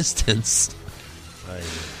in existence.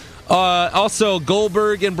 Also,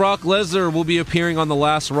 Goldberg and Brock Lesnar will be appearing on the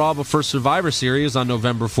last Raw before Survivor Series on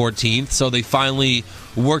November 14th. So they finally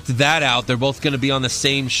worked that out. They're both going to be on the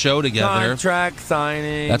same show together. Contract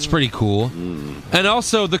signing. That's pretty cool. And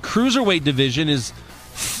also, the Cruiserweight division is...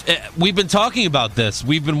 We've been talking about this.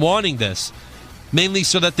 We've been wanting this. Mainly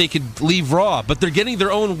so that they could leave Raw. But they're getting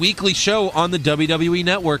their own weekly show on the WWE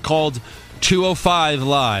Network called 205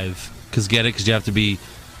 Live. Get it? Because you have to be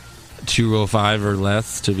 205 or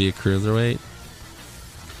less to be a cruiserweight.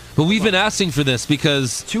 But we've been asking for this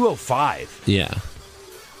because 205. Yeah,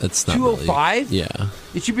 that's not 205. Really, yeah,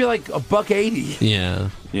 it should be like $180. Yeah.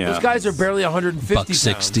 Those guys are barely 150.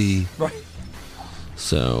 $160. Right.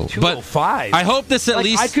 So, 205. but I hope this at Like,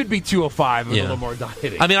 least I could be 205 with Yeah. a little more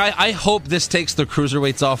dieting. I mean, I hope this takes the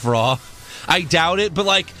cruiserweights off Raw. I doubt it, but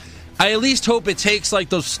like, I at least hope it takes like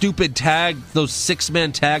those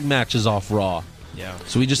 6-man tag matches off Raw. Yeah.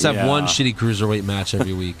 So we just have one shitty cruiserweight match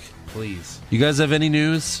every week. Please. You guys have any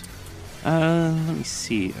news? Let me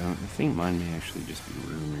see. I think mine may actually just be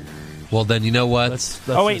rumors. Well, then you know what?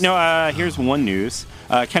 Here's one news.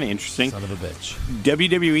 Kind of interesting. Son of a bitch.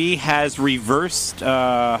 WWE has reversed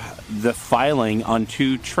the filing on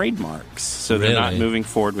 2 trademarks, so they're not moving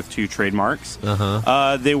forward with 2 trademarks.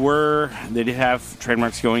 They did have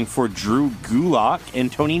trademarks going for Drew Gulak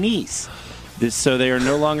and Tony Nese. So they are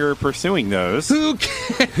no longer pursuing those. Who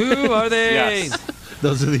are they? Yes.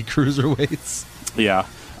 Those are the cruiserweights. Yeah.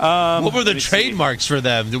 What were the trademarks for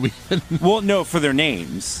them? Do we? Well, no, for their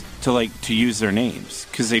names to use their names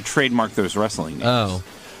because they trademark those wrestling names.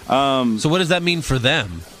 Oh. So what does that mean for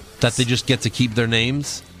them? That they just get to keep their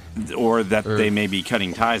names, or that they may be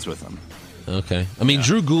cutting ties with them. Okay. I mean,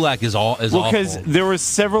 Drew Gulak is awful. Because there was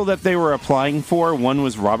several that they were applying for. One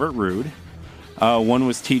was Robert Roode. One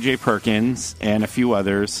was T.J. Perkins and a few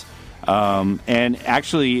others. And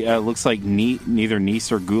actually, looks like neither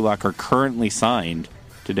Nese or Gulak are currently signed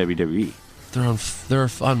to WWE. They're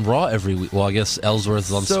on Raw every week. Well, I guess Ellsworth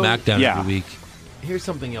is on SmackDown every week. Here's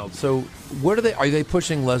something else. So, what are they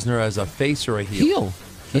putting Lesnar as a face or a heel?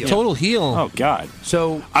 A total heel. Oh God!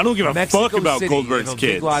 So I don't give a Mexico fuck about City, Goldberg's Big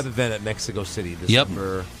kids. live event at Mexico City,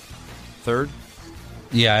 December 3rd.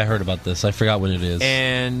 Yeah, I heard about this. I forgot when it is.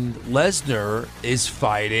 And Lesnar is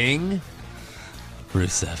fighting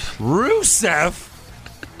Rusev.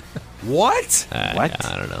 What? What?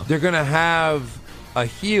 I don't know. They're gonna have a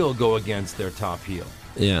heel go against their top heel.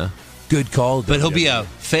 Yeah. Good call, But he'll be a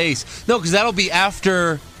face. No, because that'll be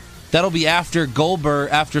after Goldberg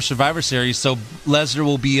after Survivor Series. So Lesnar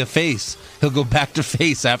will be a face. He'll go back to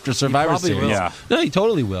face after Survivor probably Series. will. Yeah. No, he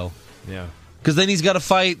totally will. Yeah. Because then he's got to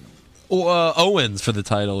fight Owens for the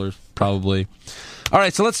title, or probably. All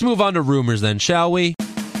right, so let's move on to rumors then, shall we?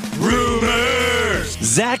 Rumors!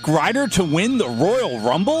 Zack Ryder to win the Royal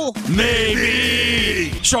Rumble?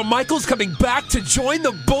 Maybe! Shawn Michaels coming back to join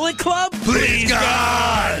the Bullet Club? Please,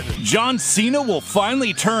 God! John Cena will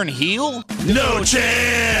finally turn heel? No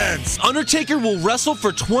chance! Undertaker will wrestle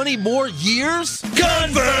for 20 more years?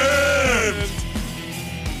 Confirmed!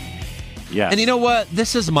 Yeah. And you know what?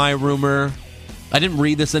 This is my rumor. I didn't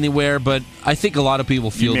read this anywhere, but I think a lot of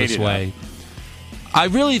people feel made this it way. I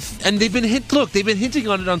really, and they've been hinting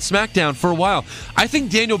on it on SmackDown for a while. I think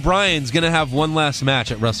Daniel Bryan's going to have one last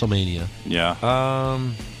match at WrestleMania. Yeah.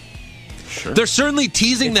 Sure. They're certainly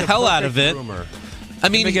teasing the hell out of it. Rumor. I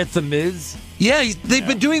mean, against the Miz? yeah, they've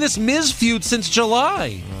been doing this Miz feud since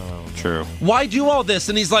July. True. Why do all this?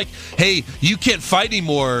 And he's like, hey, you can't fight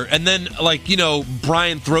anymore. And then,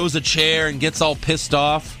 Bryan throws a chair and gets all pissed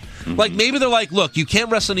off. Mm-hmm. Like, maybe they're like, look, you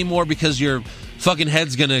can't wrestle anymore because your fucking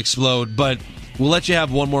head's going to explode, but we'll let you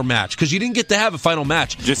have one more match. Because you didn't get to have a final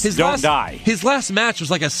match. Just don't die. His last match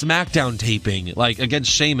was like a SmackDown taping, like,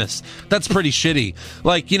 against Sheamus. That's pretty shitty.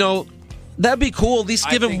 Like, that'd be cool. At least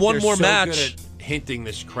give him one more match. Good at hinting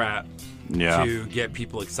this crap Yeah. to get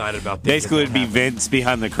people excited about things. Basically, that it'd be don't Vince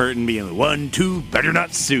behind the curtain being 1, 2, better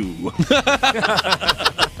not sue.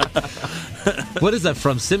 What is that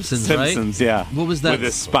from? Simpsons, Simpsons, right? yeah. What was that? With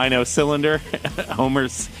his spino cylinder.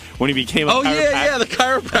 Homer's, when he became a Oh, chiropractor. yeah, the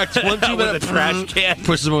chiropractor. 1, 2, With a trash can.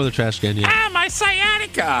 Pushes him over the trash can, yeah. Ah, my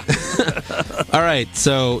sciatica! All right,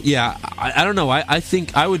 so, yeah, I don't know. I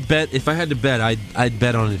think I would bet, if I had to bet, I'd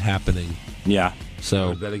bet on it happening. Yeah. So,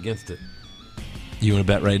 have. Bet against it. you want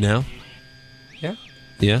to bet right now? Yeah.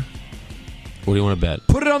 Yeah? What do you want to bet?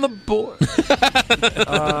 Put it on the board.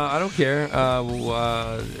 I don't care. I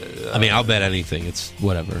mean, I'll bet anything. It's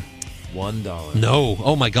whatever. $1. No.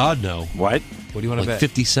 Oh, my God, no. What? What do you want to Like bet?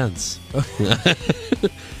 50 cents.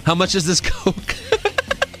 How much is this Coke?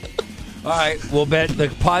 All right, we'll bet the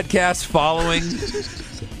podcast following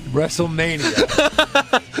WrestleMania.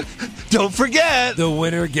 Don't forget. The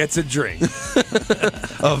winner gets a drink.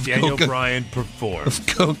 Of Daniel Bryan performs.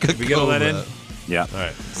 Coca-Cola. We gonna let in? Yeah. All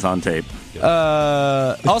right. It's on tape.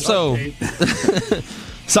 Also,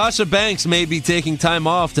 Sasha Banks may be taking time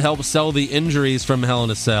off to help sell the injuries from Hell in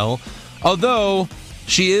a Cell, although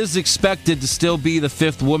she is expected to still be the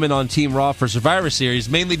 5th woman on Team Raw for Survivor Series,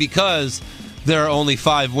 mainly because there are only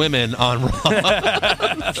 5 women on Raw.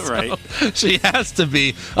 Right. She has to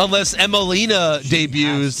be, unless Emelina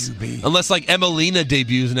debuts. Unless, Emelina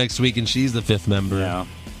debuts next week and she's the 5th member. Yeah.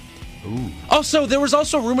 Ooh. Also, there was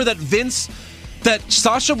also a rumor that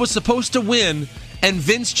Sasha was supposed to win, and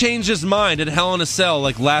Vince changed his mind at Hell in a Cell,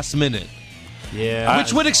 last minute. Yeah.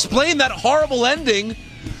 Which would explain that horrible ending.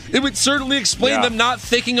 It would certainly explain them not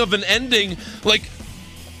thinking of an ending like,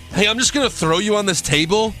 hey, I'm just going to throw you on this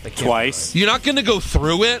table twice. You're not going to go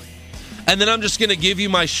through it, and then I'm just going to give you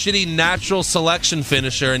my shitty natural selection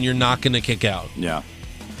finisher, and you're not going to kick out. Yeah.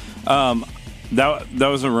 That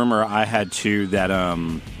was a rumor I had too.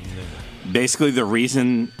 That basically the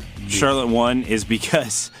reason Charlotte won is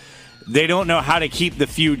because they don't know how to keep the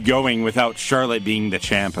feud going without Charlotte being the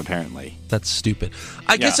champ. Apparently, that's stupid.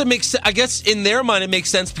 I guess it makes. I guess in their mind it makes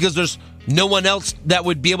sense because there's no one else that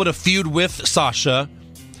would be able to feud with Sasha.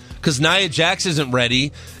 Because Nia Jax isn't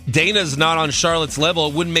ready. Dana's not on Charlotte's level.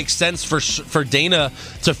 It wouldn't make sense for Dana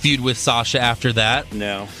to feud with Sasha after that.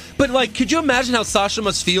 No. But, like, could you imagine how Sasha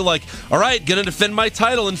must feel like, all right, gonna defend my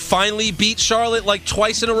title and finally beat Charlotte, like,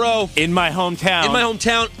 twice in a row. In my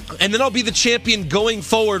hometown. And then I'll be the champion going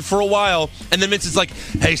forward for a while. And then Vince is like,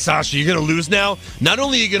 hey, Sasha, you're gonna lose now? Not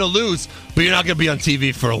only are you gonna lose, but you're not gonna be on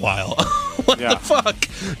TV for a while. What the fuck?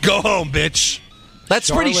 Go home, bitch. That's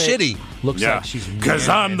Charlotte pretty shitty. Looks like she's because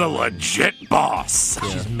I'm the legit boss. Yeah.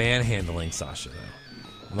 She's manhandling Sasha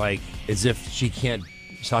though, like as if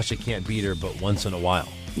Sasha can't beat her, but once in a while.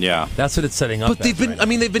 Yeah, that's what it's setting up. But they've been,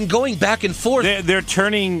 they've been going back and forth. They're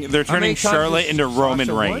turning Charlotte into Roman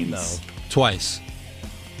Reigns twice.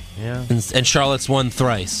 Yeah, and Charlotte's won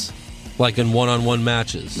thrice, like in one-on-one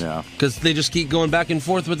matches. Yeah, because they just keep going back and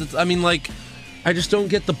forth with it. I mean, like, I just don't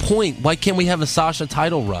get the point. Why can't we have a Sasha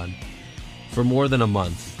title run for more than a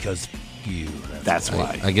month? Because that's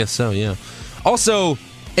why. I guess so, yeah. Also,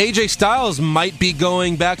 AJ Styles might be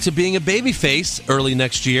going back to being a babyface early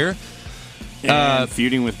next year. And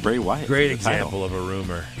feuding with Bray Wyatt. Great example of a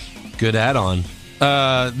rumor. Good add-on.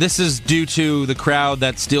 This is due to the crowd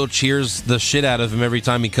that still cheers the shit out of him every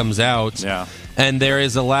time he comes out. Yeah. And there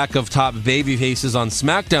is a lack of top baby faces on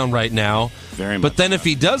SmackDown right now. Very much. But then if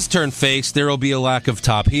he does turn face, there will be a lack of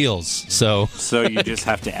top heels. So you just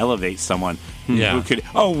have to elevate someone. Yeah. Who could?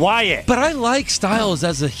 Oh, Wyatt. But I like Styles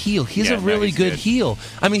as a heel. He's a really good heel.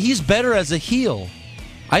 I mean, he's better as a heel,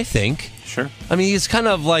 I think. Sure. I mean, he's kind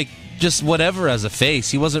of like just whatever as a face.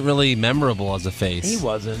 He wasn't really memorable as a face. He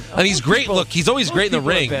wasn't. I mean, he's great. Look, he's always great in the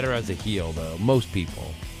ring. Better as a heel, though. Most people.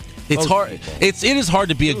 It's hard. It is hard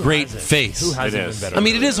to be a great face. Who hasn't been better? I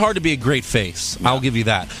mean, it is hard to be a great face. Yeah. I'll give you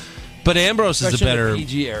that. But Ambrose is a better in the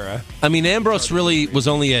PG era. I mean, Ambrose really was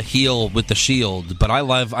only a heel with the Shield, but I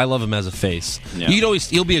love him as a face. Yeah.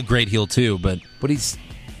 He'll be a great heel too, but he's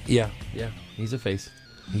he's a face.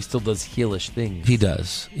 He still does heelish things. He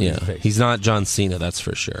does. Yeah. He's not John Cena, that's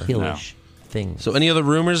for sure. Heelish things. So any other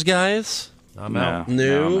rumors, guys? I'm out.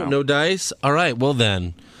 No dice. All right, well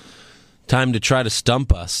then. Time to try to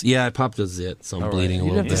stump us. Yeah, I popped a zit, so I'm bleeding a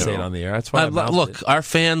little bit. You didn't have to say it on the air. That's why look, our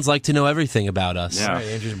fans like to know everything about us. Yeah, right,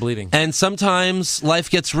 Andrew's bleeding. And sometimes life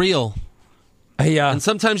gets real. And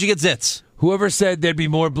sometimes you get zits. Whoever said there'd be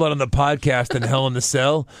more blood on the podcast than Hell in the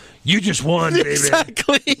Cell, you just won, baby.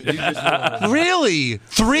 Exactly. Really?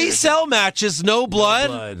 3 cell matches, no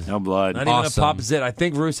blood? No blood. Not even a pop zit. I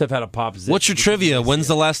think Rusev had a pop zit. What's your trivia? When's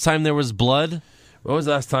the last time there was blood? When was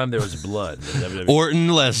the last time there was blood? Orton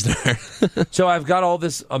Lesnar. So I've got all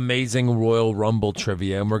this amazing Royal Rumble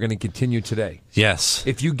trivia, and we're going to continue today. Yes.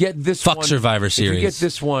 If you get this Fuck Survivor Series. If you get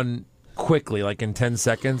this one quickly, like in 10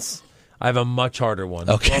 seconds, I have a much harder one.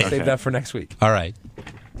 Okay. So I'll save that for next week. All right.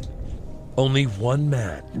 Only one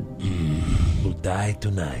man will die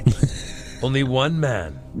tonight. Only one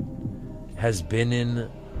man has been in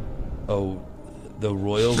the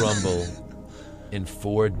Royal Rumble in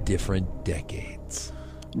 4 different decades.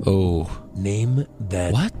 Oh. Name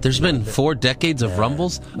that. What? There's been 4 decades of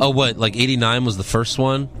Rumbles? Oh, what? Like 89 was the first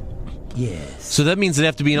one? Yes. So that means they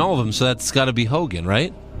have to be in all of them, so that's got to be Hogan,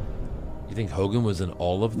 right? You think Hogan was in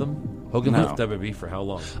all of them? Hogan left WWE for how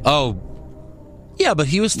long? Oh, yeah, but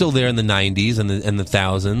he was still there in the 90s and the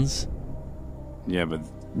thousands. Yeah, but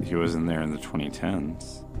he wasn't there in the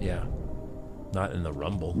 2010s. Yeah. Not in the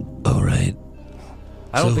Rumble. Oh, right.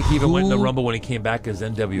 I don't think he even went in the Rumble when he came back as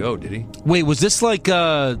NWO, did he? Wait, was this like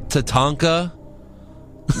Tatanka?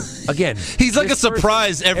 Again, he's like a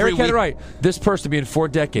surprise every week. Right. This person to be in 4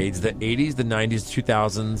 decades, the 80s, the 90s,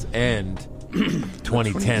 2000s, and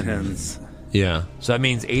 2010s. Yeah. So that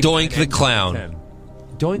means Doink the Clown.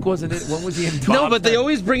 Doink wasn't it? When was he in top No, but 10? they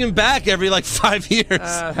always bring him back every like 5 years.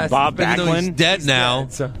 Bob Backlund? He's dead now.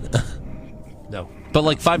 Dead, so. No. But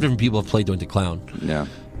like 5 different people have played Doink the Clown. Yeah.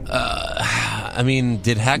 I mean,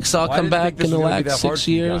 did Hacksaw come back in the last 6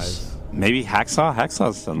 years? Maybe Hacksaw?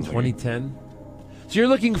 Hacksaw's done 2010? So you're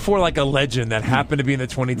looking for like a legend that happened to be in the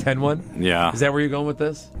 2010 one? Yeah. Is that where you're going with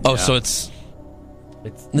this? Oh, so it's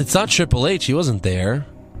not Triple H. He wasn't there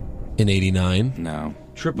in 89. No.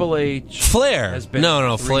 Triple H. Flair. Has been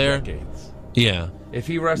No, 3 Flair. decades. Yeah. If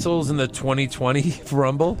he wrestles in the 2020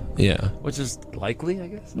 Rumble, Yeah. which is likely, I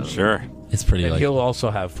guess. Sure. It's pretty And like. he'll also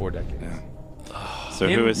have 4 decades. So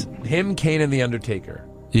who is? Him, Kane, and The Undertaker.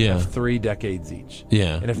 Yeah. Have 3 decades each.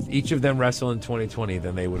 Yeah. And if each of them wrestle in 2020,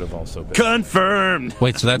 then they would have also been. Confirmed.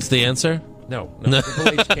 Wait, so that's the answer? No.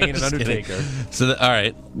 Triple H, Kane, and Just kidding. Undertaker. So, all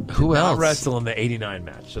right. Who Not else? wrestle in the 89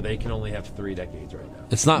 match, so they can only have 3 decades right now.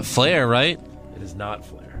 It's not Flair, right? It is not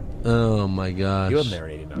Flair. Oh, my gosh. He wasn't there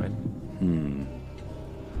in 89.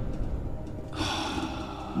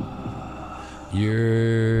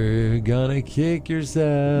 You're gonna kick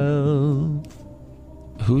yourself.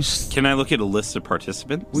 Who's. Can I look at a list of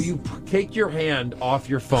participants? Will you take your hand off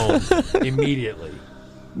your phone immediately?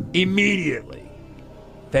 Immediately.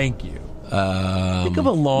 Thank you. Think of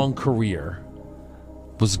a long career.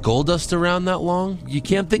 Was Goldust around that long? You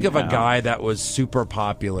can't think of a guy that was super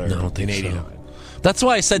popular No, I don't think in so. 89. That's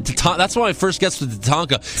why I said Tatanka. That's why I first guessed with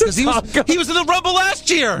Tatanka. Because he was in the Rumble last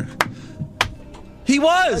year. He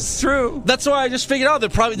was. That's true. That's why I just figured out they're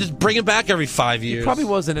probably just bring him back every 5 years. He probably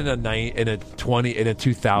wasn't in a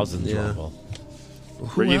 2000s Yeah. Rumble.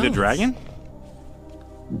 Were you the else? dragon?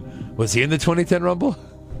 Was he in the 2010 Rumble?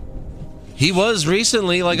 He was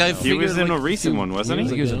recently. Like I He figured. was in like, a recent one, wasn't I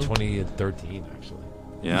think he? he was in 2013, actually.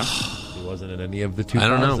 Yeah. He wasn't in any of the 2000s. I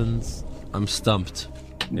don't know. I'm stumped.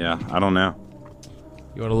 Yeah. I don't know.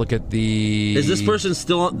 You want to look at the... Is this person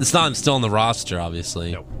still? It's not still on the roster,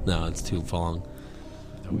 obviously. No. No, it's too long.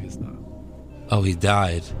 No, he's not. Oh, he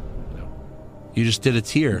died. No, You just did a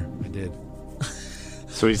tear. I did.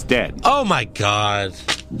 So he's dead. Oh my God,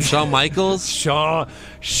 Shawn Michaels. Shawn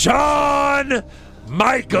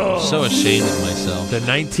Michaels! So ashamed of myself. The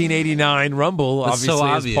 1989 Rumble, That's obviously, so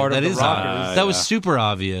is obvious. part That of is the obvious. Rockers. That was super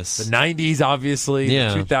obvious. The 90s, obviously,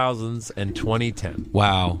 Yeah. the 2000s, and 2010.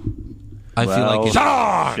 Wow. I feel like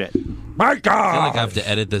Shit. Michael! I feel like I have to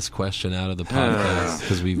edit this question out of the podcast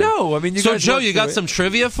because we. No, I mean, you So guys Joe, went you through got it. some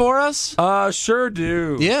trivia for us? Sure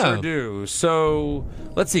do. Yeah. Sure do. So,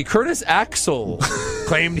 let's see. Curtis Axel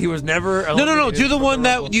claimed he was never No. eliminated Do the from one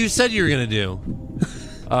Rumble. that you said you were gonna do.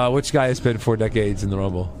 Which guy has been 4 decades in the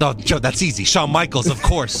Rumble? Oh, Joe, that's easy. Shawn Michaels, of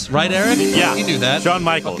course, right, Eric? Yeah. you knew that. Shawn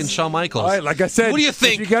Michaels. Fucking Shawn Michaels. All right, like I said, What do you if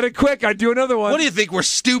think? you got it quick, I'd do another one. What do you think? We're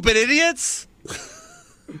stupid idiots?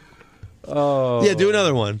 Oh. Yeah, do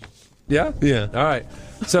another one. Yeah? Yeah. All right.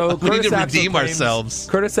 So We need Curtis to Axel redeem claims- ourselves.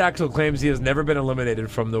 Curtis Axel claims he has never been eliminated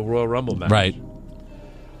from the Royal Rumble match. Right.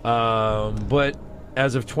 But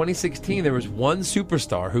as of 2016, there was one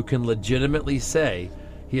superstar who can legitimately say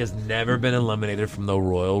he has never been eliminated from the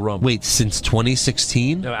Royal Rumble. Wait, since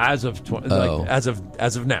 2016? No, as of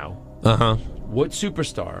as of now. Uh huh. What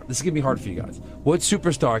superstar? This is gonna be hard for you guys. What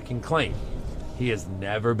superstar can claim he has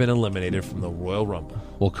never been eliminated from the Royal Rumble?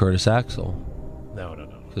 Well, Curtis Axel, No.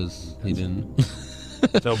 because he didn't.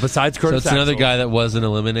 So besides So Curtis it's another Axel- guy that wasn't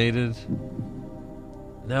eliminated.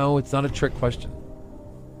 No, it's not a trick question.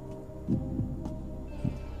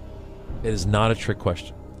 It is not a trick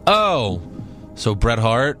question. Oh, so Bret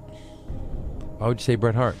Hart, Why would you say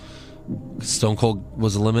Bret Hart? Stone Cold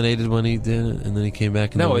was eliminated when he did it, and then he came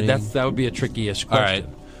back. In No, the ring. that would be a tricky-ish All question.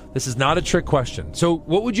 right. This is not a trick question. So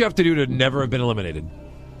what would you have to do to never have been eliminated?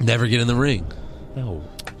 Never get in the ring. No.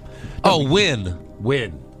 Oh, win.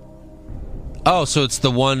 Win. Oh, so it's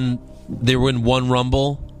the one they were in one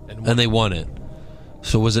Rumble and they won it.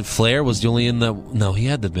 So was it Flair? Was he only in the? No, he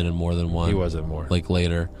had to have been in more than one. He wasn't more. Like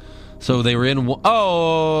later. So they were in.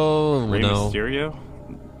 Oh Rey no. Mysterio?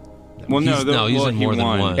 Well, no. He's in he more than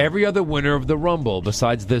won. one. Every other winner of the Rumble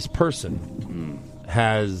besides this person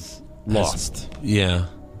has lost Yeah.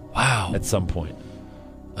 Wow. at some point.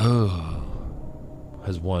 Oh.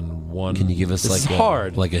 Has won one. Can you give us This is like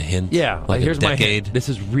hard? like a hint? Yeah. Like here's a my decade. hint. This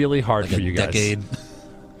is really hard Like for a you guys. decade.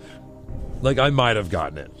 Like I might have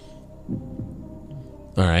gotten it.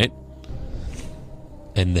 All right.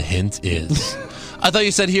 And the hint is. I thought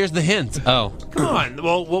you said here's the hint. Oh. Come on.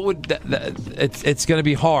 Well, what would it's going to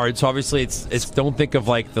be hard. So obviously, it's don't think of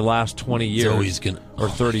like the last 20 years always gonna- or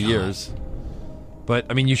 30 years. But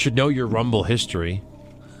I mean, you should know your Rumble history.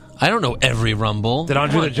 I don't know every Rumble. Did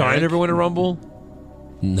Andre Come the on, Giant Eric. ever win a Rumble?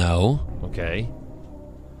 No. Okay.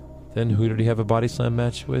 Then who did he have a body slam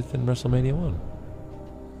match with in WrestleMania 1?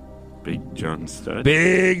 Big John Studd.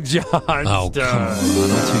 Big John Oh, Studd. come on. I'm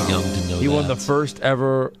too young to know He that. won the first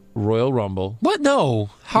ever Royal Rumble. What? No.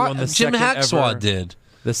 won the Jim second Hacksaw ever- did.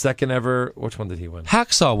 The second ever. Which one did he win?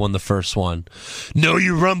 Hacksaw won the first one. Know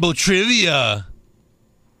your Rumble trivia.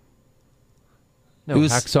 No, It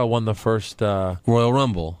was- Hacksaw won the first. Royal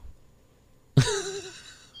Rumble.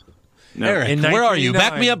 Eric, In where are you?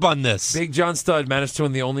 Back me 1989, up on this. Big John Studd managed to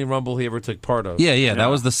win the only Rumble he ever took part of. Yeah, that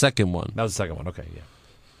was the second one. That was the second one. Okay, yeah.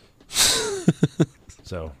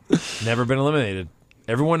 So, never been eliminated.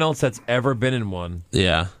 Everyone else that's ever been in one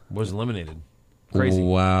Yeah. was eliminated. Crazy.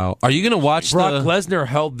 Wow. Are you going to watch Brock Lesnar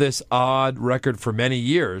held this odd record for many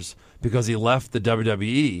years because he left the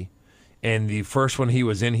WWE, and the first one he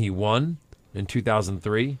was in, he won in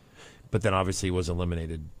 2003, but then obviously he was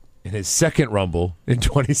eliminated in his second Rumble in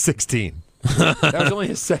 2016. That was only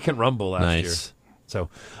his second Rumble last year. So,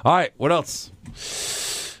 all right, what else?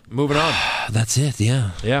 Moving on. That's it,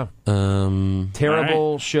 yeah. Yeah.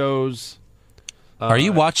 Terrible shows. Are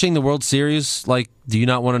you watching the World Series? Like, do you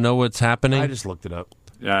not want to know what's happening? I just looked it up.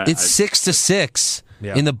 It's 6-6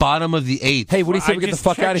 Yeah. in the bottom of the 8th. Hey, what do you say we get the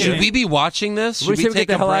fuck out of here? Should we be watching this? What Should do you say we we get take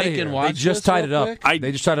the a hell out of break here? and watch They just this tied real it up. quick?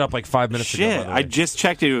 They just tied it up like 5 minutes ago. by Shit, the I way. just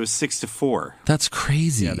checked it. It was 6-4. That's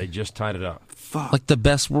crazy. Yeah, they just tied it up. Fuck. Like the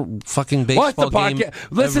best fucking baseball What's the game podcast?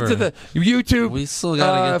 Listen ever. to the YouTube. We still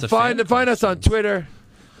gotta get to find us on Twitter.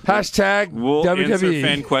 Hashtag We'll WWE. answer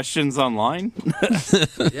fan questions online.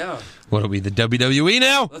 Yeah. What'll be the WWE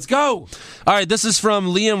now? Let's go. All right, this is from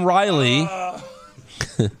Liam Riley.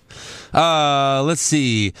 Let's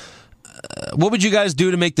see. What would you guys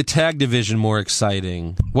do to make the tag division more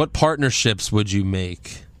exciting? What partnerships would you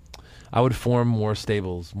make? I would form more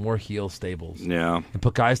stables, more heel stables, Yeah. and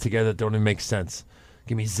put guys together that don't even make sense.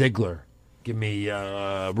 Give me Ziggler. Give me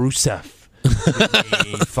Rusev. Give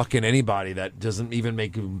me fucking anybody that doesn't even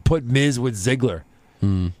make. Put Miz with Ziggler.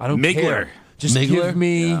 I don't Migler. care. Just Migler? give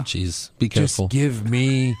me. Jeez, be Just careful. give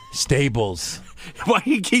me stables. Why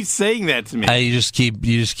do you keep saying that to me? You just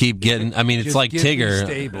keep getting. I mean, it's Just like give me Tigger.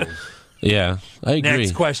 stables. Yeah, I agree.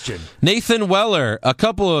 Next question. Nathan Weller, a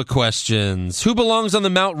couple of questions. Who belongs on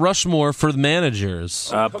the Mount Rushmore for the managers?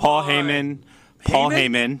 Paul Heyman. Paul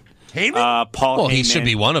Heyman. Heyman? Paul Well, Heyman. he should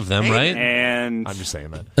be one of them, right? And I'm just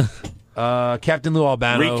saying that. Captain Lou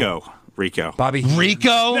Albano. Rico. Bobby.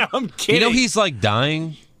 Rico? No, I'm kidding. You know he's like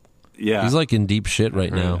dying. Yeah. He's like in deep shit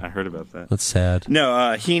right I now. heard about that. That's sad.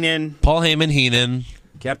 No, Heenan. Paul Heyman.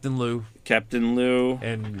 Captain Lou. Captain Lou.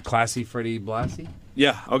 And Classy Freddie Blassie.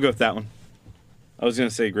 Yeah, I'll go with that one. I was going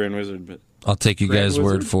to say Grand Wizard, but... I'll take you Grand guys'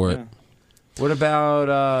 word Wizard? for it. Yeah. What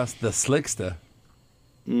about the Slickster?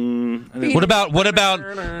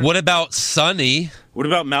 What about Sonny? What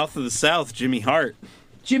about Mouth of the South, Jimmy Hart?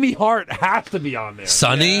 Jimmy Hart has to be on there.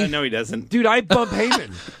 Sonny? No, he doesn't. Dude, I'd bump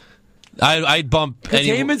Heyman. I'd bump Because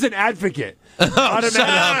Heyman's an advocate.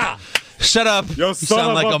 Shut up. You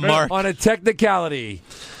sound like a mark. On a technicality,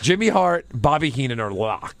 Jimmy Hart, Bobby Heenan are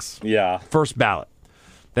locks. Yeah. First ballot.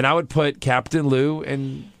 Then I would put Captain Lou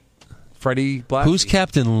and Freddie Blassie. Who's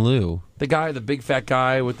Captain Lou? The guy, the big fat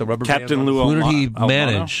guy with the rubber band Captain on Lou his- Who did he Albano?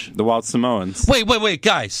 manage? The Wild Samoans. Wait,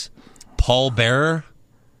 guys. Paul Bearer?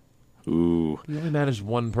 Ooh. He only managed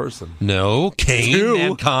one person. No. Kane? Two.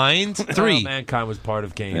 Mankind? 3. Oh, Mankind was part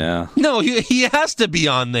of Kane. Yeah. No, he has to be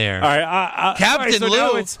on there. All right, Captain All right, so Lou.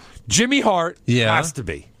 now it's Jimmy Hart. Yeah. Has to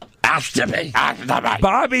be. Has to be.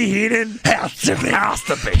 Bobby Heenan. Has to be. Has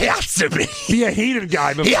to be. Has to be. Be a Heenan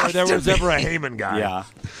guy before has there to was be. ever a Heyman guy. yeah.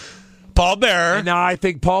 Paul Bearer. And now I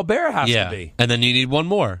think Paul Bear has Yeah. to be. And then you need one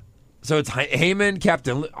more. So it's Heyman,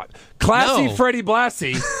 Captain Lou. Classy No. Freddie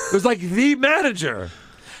Blassie was like the manager.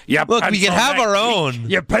 Yeah. Look, we can have our own.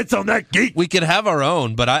 You pencil neck geek. We can have our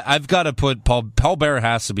own, but I've got to put Paul Bearer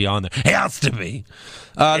has to be on there. He has to be.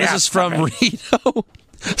 This is from Rito.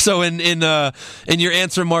 So in your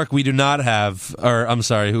answer, Mark, we do not have. Or I'm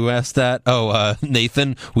sorry, who asked that? Oh,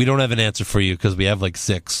 Nathan. We don't have an answer for you because we have like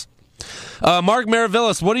 6. Mark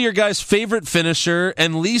Maravillas, what are your guys' favorite finisher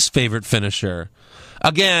and least favorite finisher?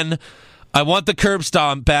 Again, I want the curb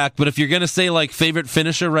stomp back, but if you're going to say like favorite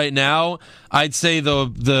finisher right now, I'd say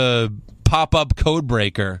the pop-up code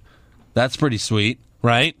breaker. That's pretty sweet,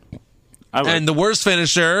 right? And the worst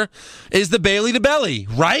finisher is the Bailey to belly,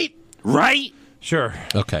 right? Right? Sure.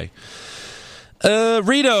 Okay.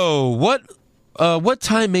 Rito, what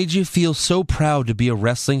time made you feel so proud to be a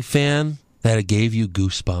wrestling fan that it gave you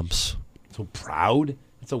goosebumps? So proud?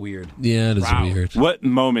 That's so weird. Yeah, it is Proud. weird. What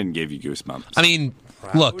moment gave you goosebumps? I mean,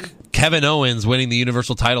 look, Kevin Owens winning the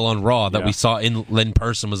Universal title on Raw that we saw in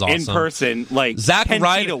person was awesome. In person, like Zack 10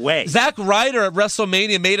 Ryder, feet away. Zack Ryder at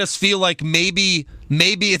WrestleMania made us feel like maybe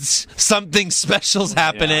it's something special's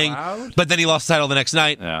happening, but then he lost the title the next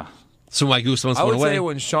night. Yeah. So my goosebumps I went would away. say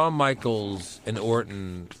when Shawn Michaels and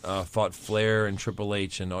Orton fought Flair and Triple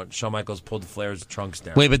H, and Shawn Michaels pulled Flair's trunks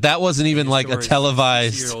down. Wait, but that wasn't even like a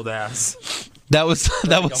televised. 6-year-old ass. That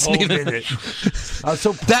wasn't A whole even. minute. I was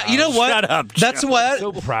so proud. That you know what? Shut up, That's Joe. what.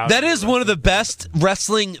 So proud That of is you, one of the best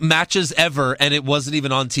wrestling matches ever, and it wasn't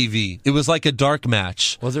even on TV. It was like a dark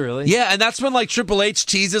match. Was it really? Yeah, and that's when like Triple H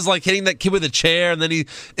teases like hitting that kid with a chair, and then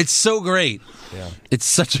it's so great. Yeah. It's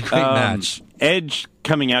such a great match. Edge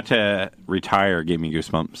coming out to retire gave me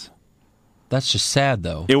goosebumps. That's just sad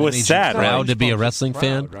though. It was made you sad, Proud right? to be a wrestling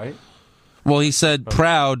fan. Proud, right? Well, he said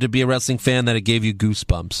proud to be a wrestling fan that it gave you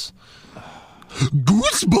goosebumps.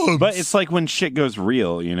 Goosebumps. But it's like when shit goes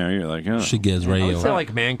real, you know, you're like, oh. She gives I would radio. say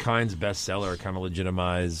like Mankind's bestseller kind of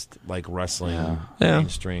legitimized like wrestling Yeah.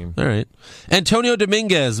 mainstream. All right. Antonio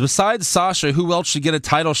Dominguez, besides Sasha, who else should get a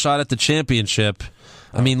title shot at the championship?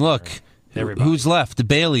 I mean, look, Everybody. who's left?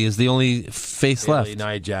 Bailey is the only face Bayley, left.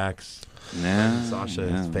 Nia Jax, Nah, Sasha,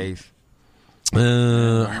 his face.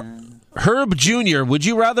 Herb Jr., would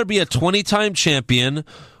you rather be a 20-time champion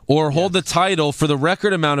or hold the title for the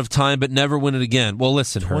record amount of time but never win it again? Well,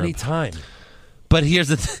 listen, 20 Herb. time. But here's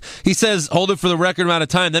he says hold it for the record amount of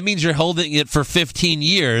time. That means you're holding it for 15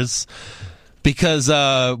 years because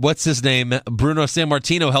what's his name? Bruno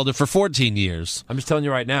Sammartino held it for 14 years. I'm just telling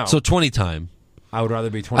you right now. So 20 time. I would rather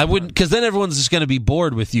be 20. I wouldn't, because then everyone's just going to be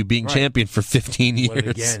bored with you being Right. champion for 15 You want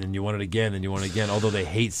it years. again, and you want it again, and you want it again. Although they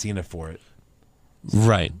hate Cena for it.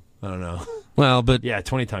 Right. I don't know. Well, but Yeah,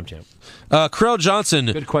 20-time champ. Krell Johnson,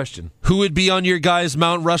 Good question. who would be on your guys'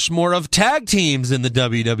 Mount Rushmore of tag teams in the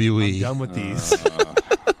WWE? Done with these.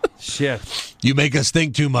 Shit. You make us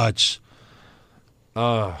think too much.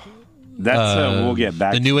 That's we'll get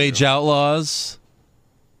back The to New Age Outlaws?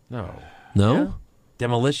 No. No? Yeah?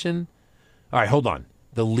 Demolition? All right, hold on.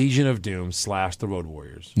 The Legion of Doom / the Road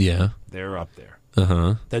Warriors. Yeah. They're up there.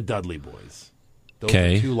 Uh-huh. The Dudley Boys. Those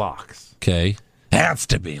Okay. are 2 locks. Okay. Has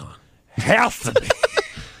to be on. Has to be.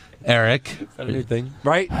 Eric, That a new thing?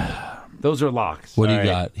 Right? Those are locks. what do you All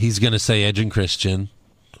right. got? He's going to say Edge and Christian.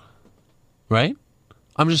 Right?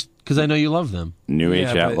 I'm just, because I know you love them. New Age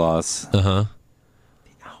Yeah, but- Outlaws. Uh-huh.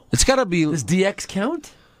 It's got to be, Does DX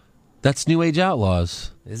count? that's New Age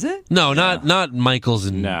Outlaws. Is it? No, not Michaels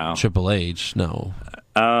and No. Triple H. No.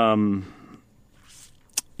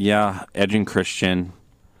 Yeah, Edge and Christian.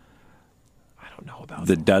 I don't know about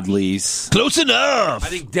The Dudleys. Close enough. I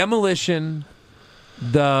think Demolition,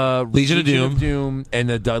 the Legion of Doom, and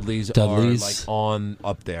the Dudleys, Dudleys. are like on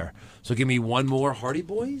up there. So give me one more. Hardy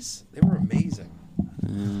Boys? They were amazing.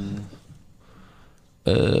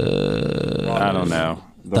 I don't know.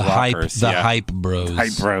 The hype, Rockers, the yeah. hype bros.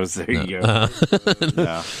 Hype Bros. There you go.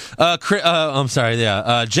 Yeah. I'm sorry.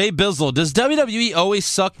 Yeah. Jay Bizzle. Does WWE always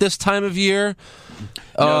suck this time of year,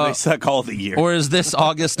 No, they suck all the year. or is this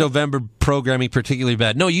August November programming particularly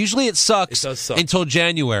bad? No, usually it sucks It does suck. until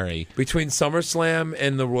January. Between SummerSlam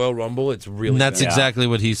and the Royal Rumble, it's really And that's bad. exactly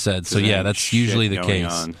what he said. So yeah, that's Shit usually the going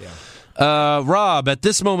case. on. Rob, at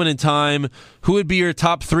this moment in time, who would be your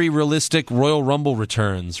top 3 realistic Royal Rumble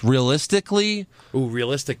returns? Realistically, Ooh,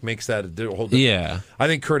 realistic makes that a whole different. yeah, I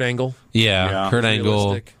think Kurt Angle. yeah. Yeah. Kurt Angle.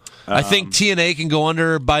 Realistic. I think TNA can go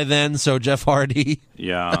under by then. So Jeff Hardy.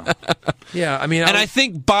 Yeah. Yeah, I mean, And I would-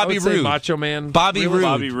 think Bobby I would say Roode. Macho Man. Bobby Really? Roode,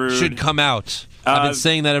 Bobby Roode. should come out. I've been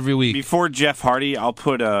saying that every week. Before Jeff Hardy, I'll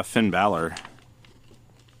put Finn Balor.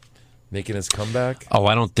 Making his comeback. Oh,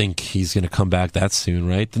 I don't think he's going to come back that soon,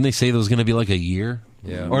 right? Didn't they say it was going to be like a year?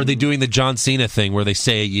 Yeah. Or are they doing the John Cena thing where they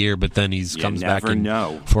say a year, but then he comes back never in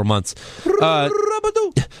know. 4 months?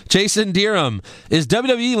 Jason Deerham, is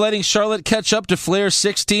WWE letting Charlotte catch up to Flair's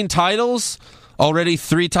 16 titles? Already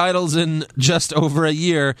 3 titles in just over a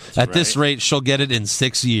year. At this rate, she'll get it in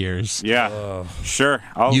 6 years. Yeah. Sure.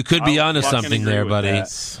 You could be I'll onto fucking something agree there, with buddy.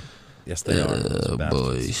 that. Yes, they are. Oh,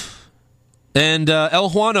 boy. Bastards. And El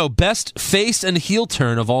Juano, best face and heel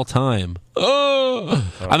turn of all time. Oh,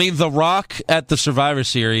 I mean, The Rock at the Survivor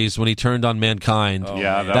Series when he turned on Mankind.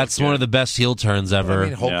 Yeah, that that's was one good. of the best heel turns ever. I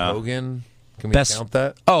mean, Hulk Yeah. Hogan. Can we Best- count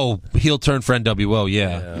that? Oh, heel turn for NWO,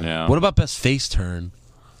 yeah. Yeah. What about best face turn?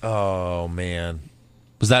 Oh man,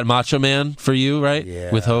 Was that Macho Man for you, right?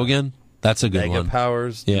 Yeah. With Hogan? That's a good Mega one.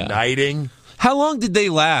 Powers. Yeah. Uniting. How long did they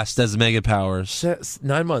last as Mega Powers?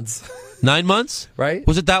 9 months. 9 months? Right?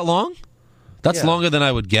 Was it that long? That's Yeah. longer than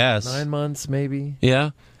I would guess. 9 months, maybe.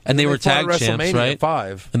 Yeah. And they were fought at tag champs, WrestleMania right?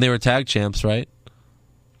 5. And they were tag champs, right?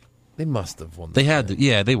 They must have won. They had,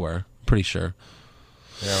 yeah, they were. Pretty sure.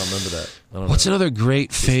 Yeah, I remember that. I don't What's know. another great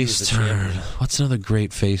was face the turn? champion. What's another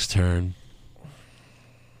great face turn?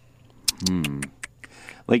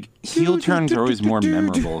 Like, heel turns are always more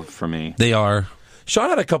memorable for me. They are. Sean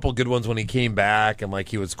had a couple good ones when he came back, and like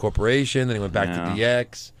he was corporation, then he went back to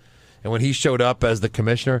DX. And when he showed up as the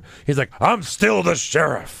commissioner, he's like, "I'm still the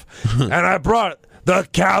sheriff, and I brought the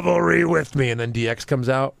cavalry with me." And then DX comes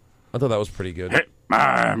out. I thought that was pretty good. Hit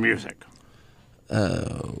my music.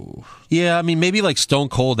 Yeah, I mean, maybe like Stone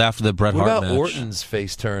Cold after the Bret What Hart about match. Orton's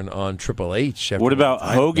face turn on Triple H? What about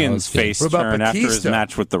Hogan's good. face What about turn after his Batista?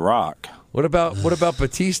 match with The Rock? What about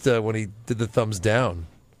Batista when he did the thumbs down?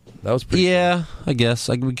 That was pretty. Yeah, I guess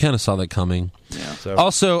we kind of saw that coming. Yeah. So,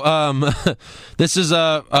 Also, this is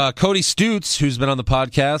Cody Stutes, who's been on the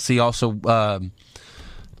podcast. He also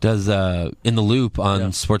does In the Loop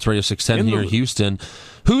on Sports Radio 610 here in Houston.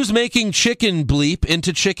 Who's making chicken bleep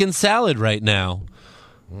into chicken salad right now?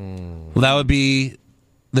 Well, that would be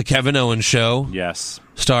the Kevin Owens Show. Yes.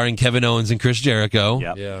 Starring Kevin Owens and Chris Jericho.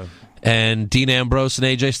 Yep. yeah, And Dean Ambrose and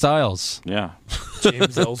AJ Styles. Yeah.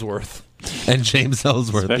 James Ellsworth. And James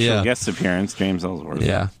Ellsworth. Special guest appearance, James Ellsworth.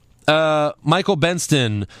 Yeah. Michael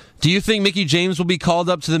Benston, do you think Mickie James will be called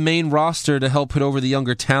up to the main roster to help put over the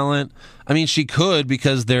younger talent? I mean, she could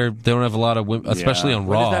because they don't have a lot of women, especially on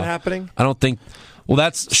When Raw. is that happening? I don't think.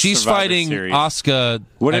 Well, she's Survivor fighting Series. Asuka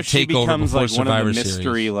What at if she Takeover becomes before like one Survivor of the mystery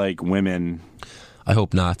Series. like women? I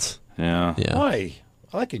hope not. Yeah. Yeah. Why?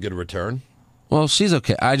 I like a good return. Well, she's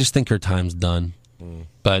okay. I just think her time's done.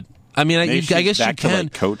 But I mean, I Maybe guess she's you back to, can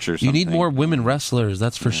like, coach or You need something. more women wrestlers.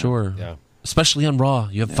 That's for sure. Yeah. Especially on Raw,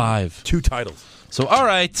 you have 5. 2 titles. So, all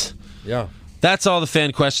right. Yeah. That's all the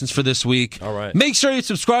fan questions for this week. All right. Make sure you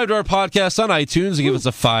subscribe to our podcast on iTunes and give us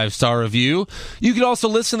a 5-star review. You can also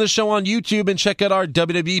listen to the show on YouTube and check out our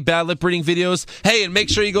WWE Bad Lip Reading videos. Hey, and make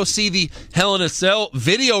sure you go see the Hell in a Cell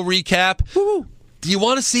video recap. Woo-hoo. Do you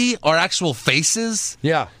want to see our actual faces?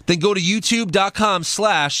 Yeah. Then go to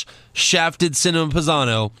youtube.com/Shafted Cinema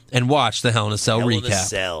Pisano and watch the Hell in a Cell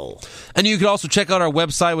recap. And you can also check out our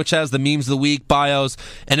website, which has the memes of the week, bios,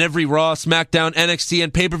 and every Raw, SmackDown, NXT,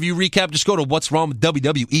 and pay-per-view recap. Just go to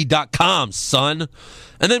what'swrongwithwwe.com, son.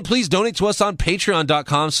 And then please donate to us on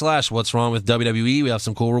patreon.com/what'swrongwithwwe. We have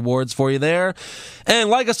some cool rewards for you there.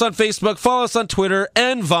 And like us on Facebook, follow us on Twitter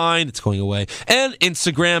and Vine. It's going away. And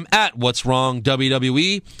Instagram at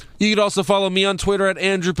what'swrongwwe. You can also follow me on Twitter at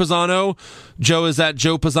Andrew Pisano. Joe is at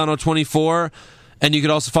Joe Pisano24. And you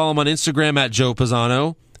can also follow him on Instagram at Joe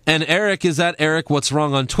Pisano. And Eric is at Eric What's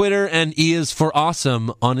Wrong on Twitter. And E is for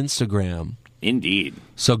Awesome on Instagram. Indeed.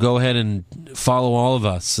 So go ahead and follow all of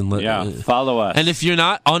us. And follow us. And if you're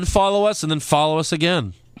not, unfollow us and then follow us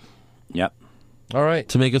again. Yep. All right.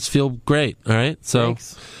 To make us feel great. All right. So,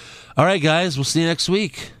 Thanks. all right, guys. We'll see you next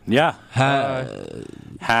week. Yeah. Have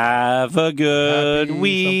a good Happy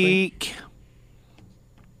week.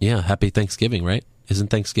 Yeah. Happy Thanksgiving, right? Isn't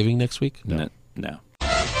Thanksgiving next week? No.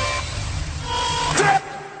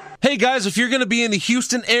 Hey guys, if you're going to be in the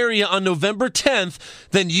Houston area on November 10th,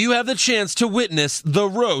 then you have the chance to witness the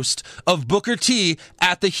roast of Booker T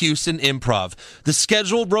at the Houston Improv. The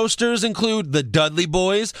scheduled roasters include the Dudley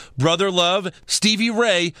Boys, Brother Love, Stevie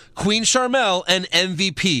Ray, Queen Charmel, and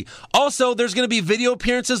MVP. Also, there's going to be video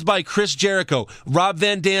appearances by Chris Jericho, Rob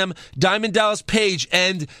Van Dam, Diamond Dallas Page,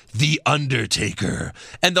 and The Undertaker.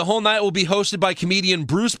 And the whole night will be hosted by comedian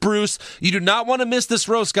Bruce Bruce. You do not want to miss this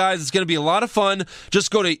roast, guys. It's going to be a lot of fun.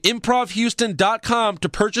 Just go to improvhouston.com to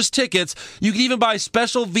purchase tickets. You can even buy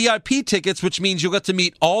special VIP tickets, which means you'll get to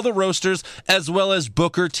meet all the roasters as well as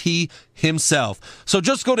Booker T himself. So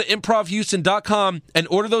just go to improvhouston.com and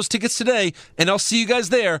order those tickets today, and I'll see you guys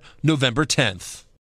there November 10th.